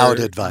very loud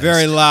advice.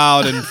 Very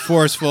loud and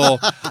forceful,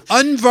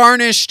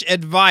 unvarnished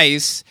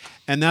advice.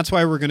 And that's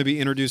why we're going to be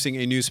introducing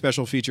a new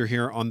special feature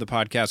here on the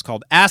podcast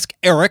called Ask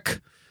Eric.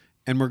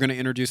 And we're going to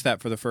introduce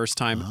that for the first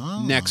time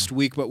next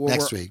week. But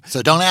next week.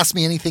 So don't ask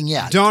me anything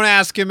yet. Don't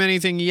ask him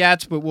anything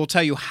yet, but we'll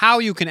tell you how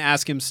you can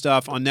ask him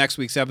stuff on next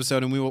week's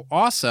episode. And we will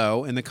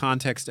also, in the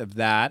context of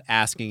that,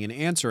 asking and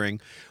answering,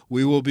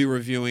 we will be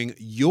reviewing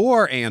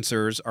your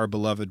answers, our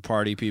beloved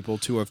party people,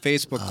 to a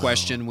Facebook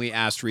question we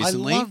asked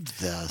recently. I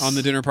loved this. On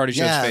the Dinner Party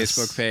Show's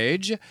Facebook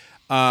page.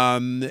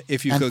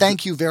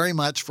 Thank you very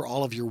much for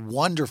all of your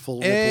wonderful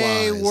replies.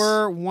 They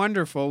were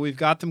wonderful. We've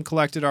got them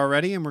collected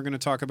already, and we're going to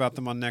talk about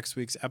them on next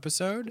week's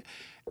episode.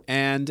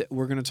 And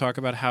we're going to talk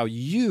about how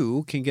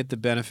you can get the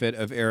benefit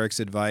of Eric's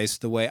advice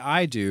the way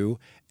I do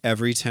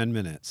every 10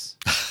 minutes.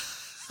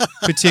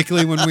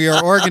 Particularly when we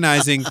are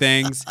organizing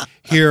things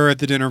here at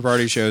the Dinner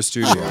Party Show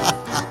studio.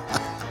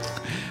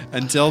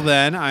 Until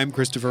then, I'm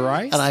Christopher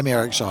Rice. And I'm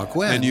Eric Shaw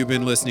Quinn. And you've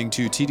been listening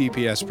to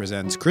TDPS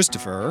Presents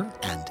Christopher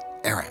and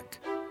Eric.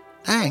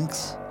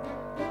 Thanks.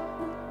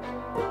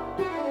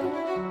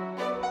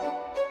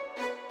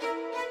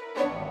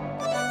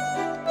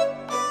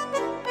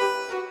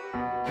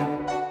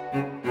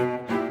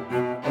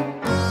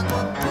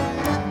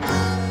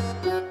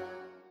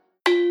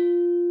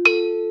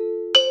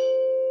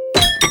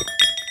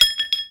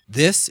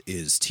 This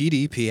is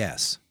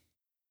TDPS.